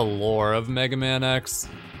remember the lore of Mega Man X.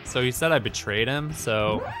 So he said I betrayed him,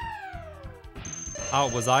 so...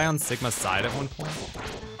 Oh, was I on Sigma's side at one point?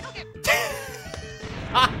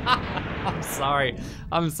 I'm sorry.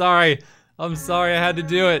 I'm sorry. I'm sorry I had to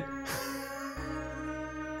do it.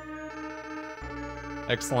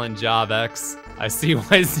 Excellent job, X. I see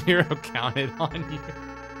why Zero counted on you.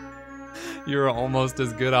 You were almost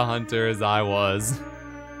as good a hunter as I was.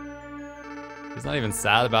 He's not even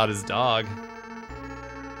sad about his dog.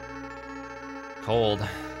 Cold.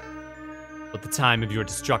 But the time of your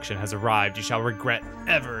destruction has arrived. You shall regret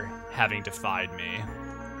ever having defied me.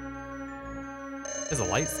 There's a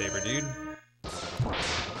lightsaber, dude.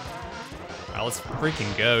 Alright, let's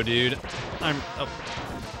freaking go, dude. Oh.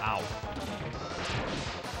 Ow.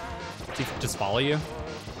 Did he just follow you?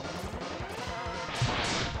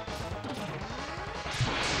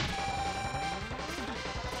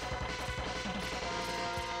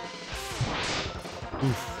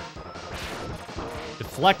 Oof.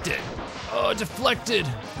 Deflected. Oh, deflected.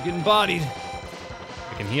 I'm getting bodied.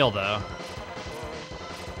 I can heal, though.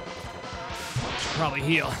 Should probably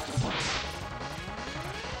heal.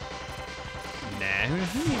 Nah,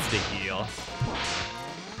 who needs to heal?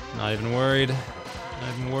 Not even worried. Not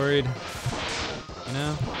even worried. You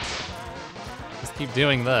know? Just keep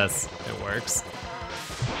doing this. It works.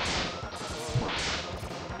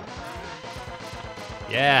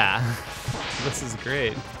 Yeah. This is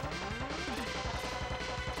great.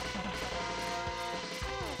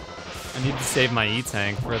 I need to save my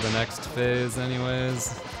E-Tank for the next phase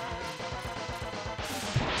anyways.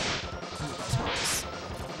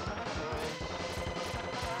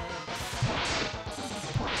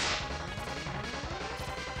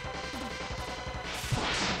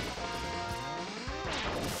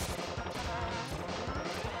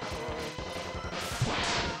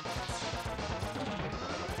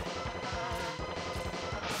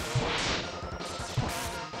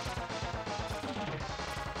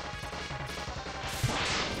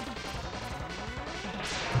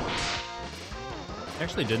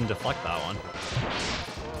 Actually didn't deflect that one.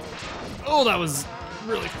 Oh, that was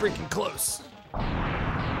really freaking close.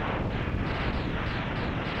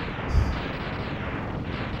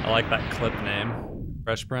 I like that clip name,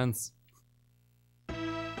 Fresh Prince.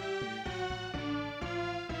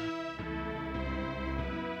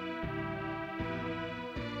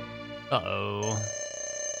 Uh-oh.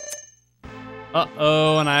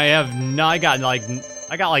 Uh-oh, and I got like,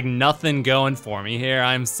 I got like nothing going for me here.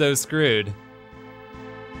 I'm so screwed.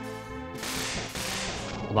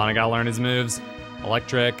 Hold on, I gotta learn his moves.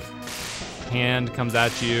 Electric. Hand comes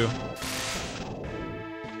at you.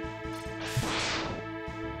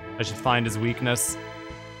 I should find his weakness.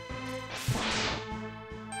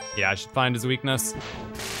 Yeah, I should find his weakness.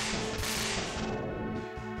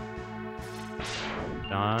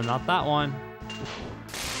 Not that one.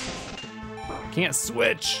 Can't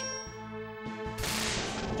switch.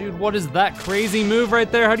 Dude, what is that crazy move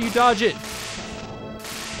right there? How do you dodge it?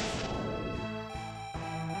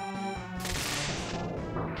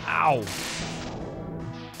 Ow.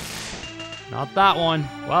 Not that one.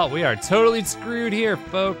 Well, we are totally screwed here,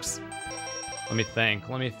 folks. Let me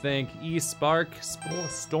think. E-Spark,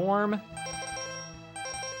 Storm.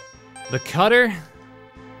 The Cutter.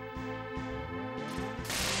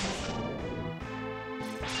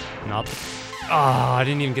 Not the... Oh, I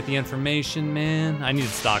didn't even get the information, man. I need to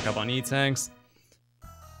stock up on E-Tanks.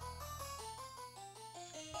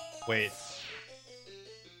 Wait.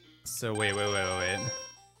 So, wait.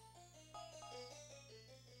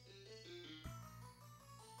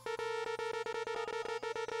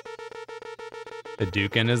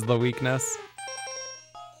 Hadouken is the weakness.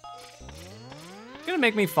 You're gonna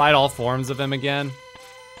make me fight all forms of him again?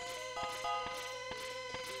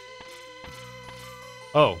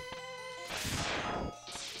 Oh.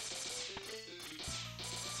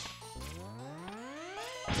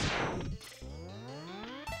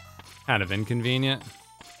 Kind of inconvenient.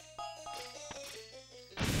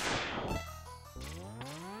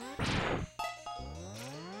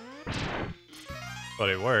 But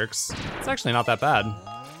it works. It's actually not that bad.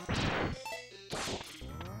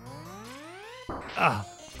 Ah.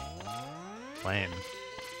 Lame.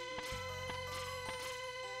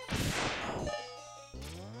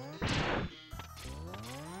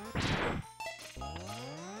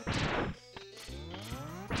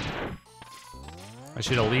 I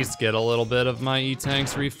should at least get a little bit of my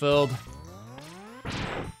E-Tanks refilled.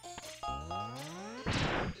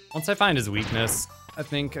 Once I find his weakness, I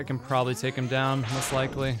think I can probably take him down, most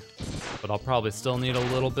likely. But I'll probably still need a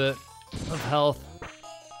little bit of health.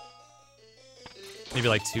 Maybe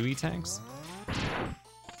like 2 E-Tanks?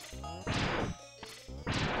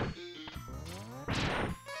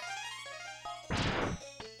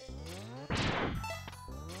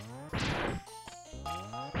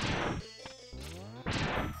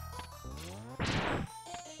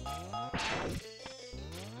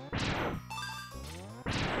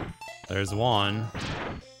 There's one.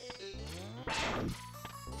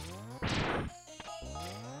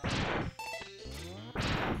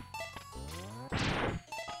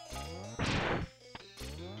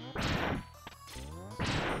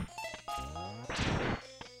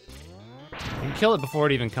 You can kill it before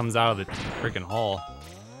it even comes out of the freaking hole.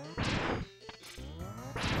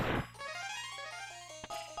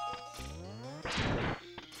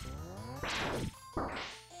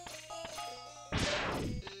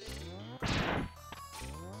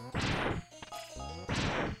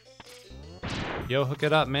 Yo, hook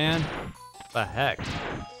it up, man. What the heck?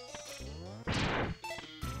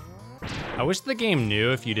 I wish the game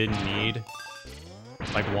knew if you didn't need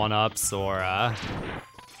like 1-ups or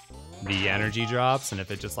the energy drops, and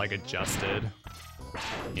if it just like adjusted.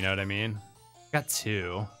 You know what I mean? Got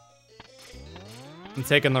 2. I'm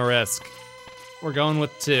taking the risk. We're going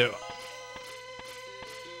with 2.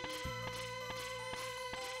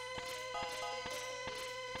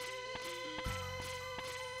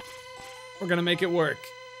 We're gonna make it work.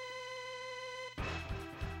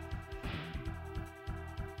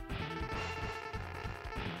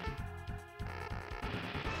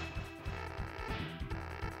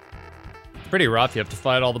 Pretty rough, you have to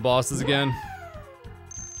fight all the bosses again.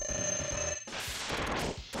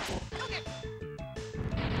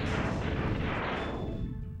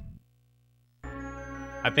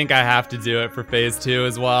 I think I have to do it for phase 2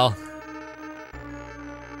 as well.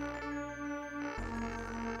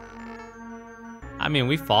 I mean,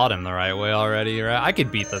 we fought him the right way already, right? I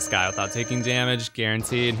could beat this guy without taking damage,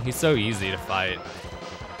 guaranteed. He's so easy to fight.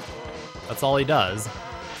 That's all he does.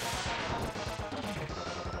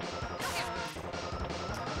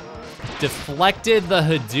 Deflected the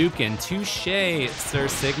Hadouken. Touche, Sir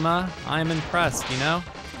Sigma. I'm impressed, you know?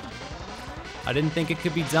 I didn't think it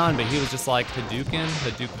could be done, but he was just like, Hadouken,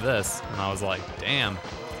 Hadouk this. And I was like, damn.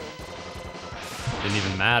 Didn't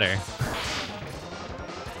even matter.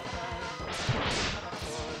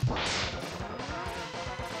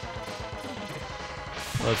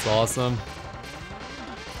 That's awesome.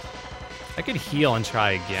 I could heal and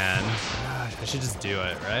try again. Gosh, I should just do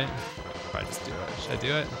it, right? Probably just do it. Should I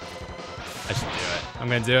do it? I should do it. I'm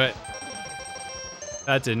gonna do it.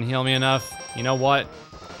 That didn't heal me enough. You know what?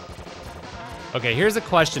 Okay, here's a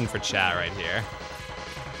question for chat right here.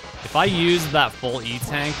 If I use that full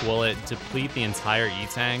E-tank, will it deplete the entire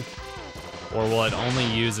E-tank? Or will it only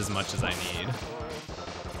use as much as I need?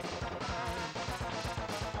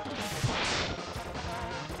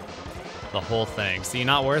 The whole thing. See,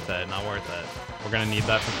 not worth it, not worth it. We're gonna need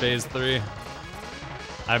that for phase 3.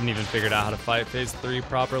 I haven't even figured out how to fight phase 3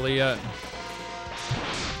 properly yet.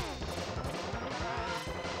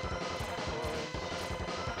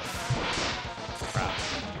 Crap.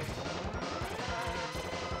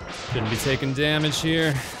 Shouldn't be taking damage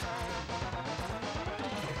here.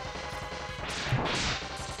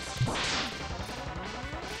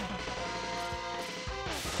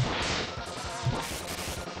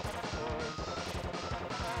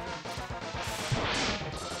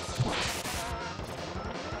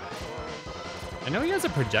 I know he has a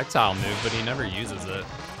projectile move, but he never uses it.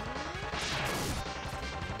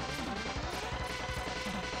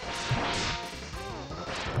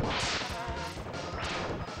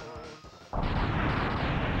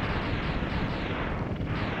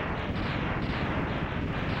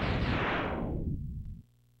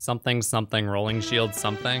 Something, something, rolling shield,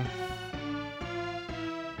 something.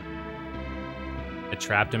 I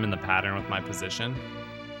trapped him in the pattern with my position.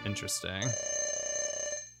 Interesting.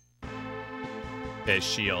 Okay,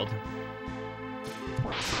 shield.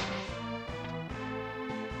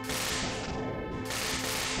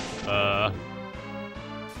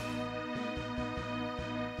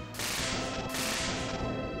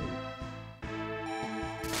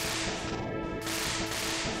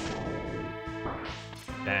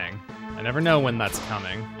 Dang. I never know when that's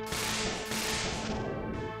coming.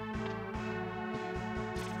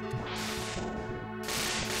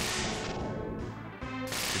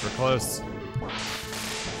 Super close.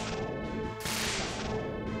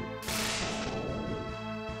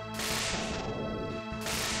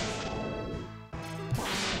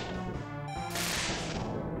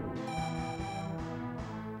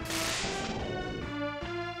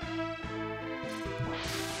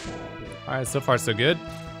 Alright, so far so good.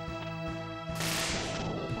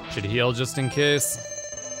 Should heal just in case.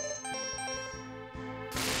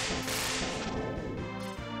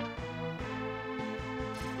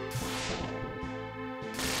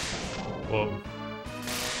 Whoa.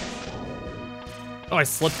 Oh, I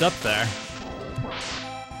slipped up there.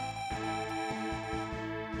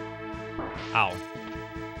 Ow.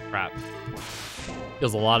 Crap.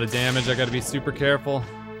 Deals a lot of damage, I gotta be super careful.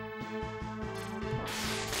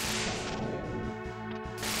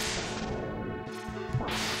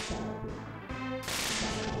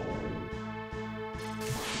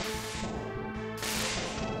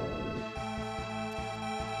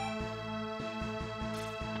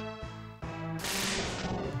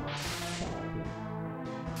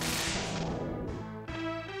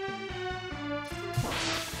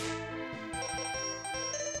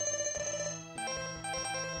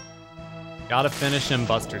 Gotta finish him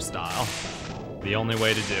Buster style. The only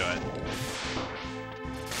way to do it.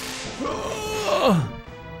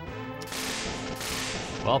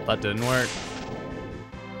 Well, that didn't work.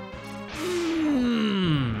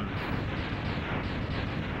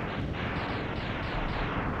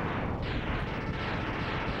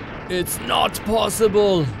 It's not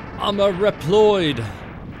possible. I'm a Reploid.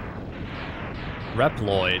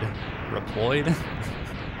 Reploid? Reploid?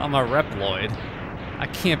 I'm a Reploid. I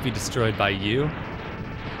can't be destroyed by you.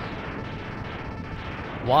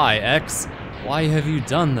 Why, X? Why have you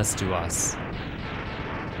done this to us?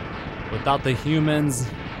 Without the humans,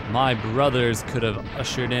 my brothers could have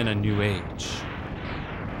ushered in a new age.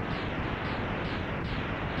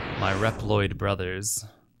 My Reploid brothers.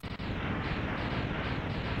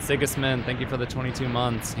 Sigismund, thank you for the 22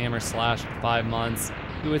 months. Hammer Slash for 5 months.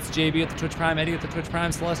 Ooh, it's JB at the Twitch Prime, Eddie at the Twitch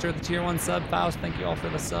Prime, Celester at the Tier 1 sub, Faust, thank you all for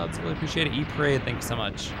the subs, really appreciate it. E-Parade, thank you so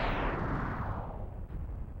much.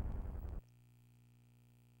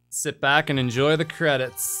 Sit back and enjoy the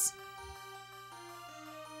credits.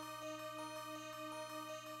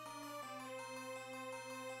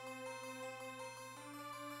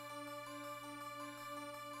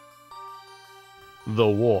 The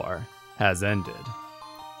war has ended.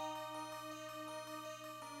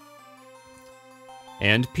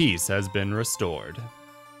 And peace has been restored.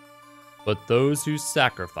 But those who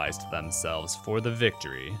sacrificed themselves for the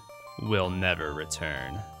victory will never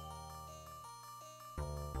return.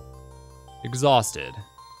 Exhausted,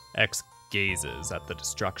 X gazes at the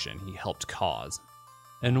destruction he helped cause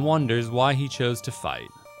and wonders why he chose to fight.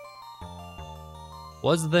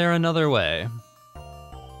 Was there another way?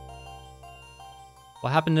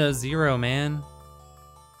 What happened to Zero, man?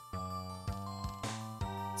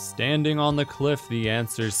 Standing on the cliff, the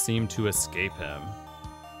answers seem to escape him.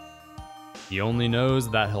 He only knows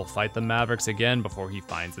that he'll fight the Mavericks again before he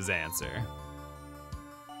finds his answer.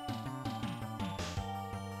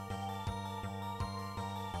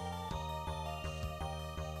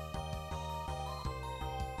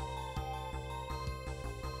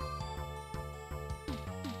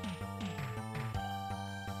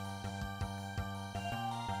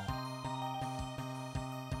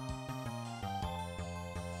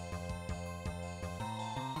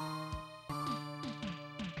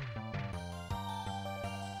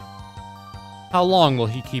 How long will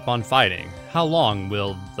he keep on fighting? How long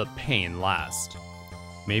will the pain last?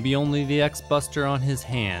 Maybe only the X-Buster on his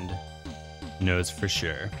hand knows for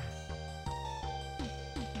sure.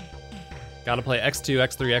 Gotta play X2,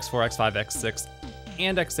 X3, X4, X5, X6,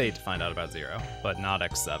 and X8 to find out about Zero, but not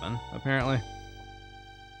X7, apparently.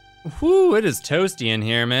 Whew, it is toasty in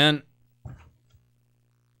here, man.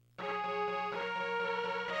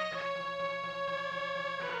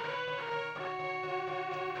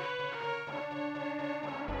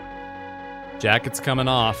 Jacket's coming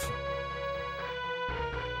off.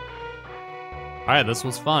 Alright, this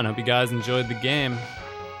was fun. Hope you guys enjoyed the game.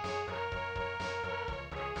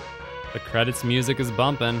 The credits music is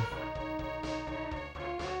bumping.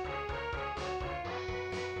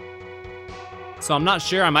 So I'm not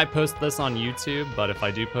sure, I might post this on YouTube, but if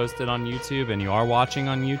I do post it on YouTube and you are watching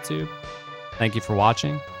on YouTube, thank you for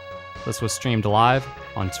watching. This was streamed live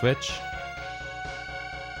on Twitch.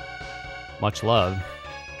 Much love.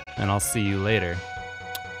 And I'll see you later.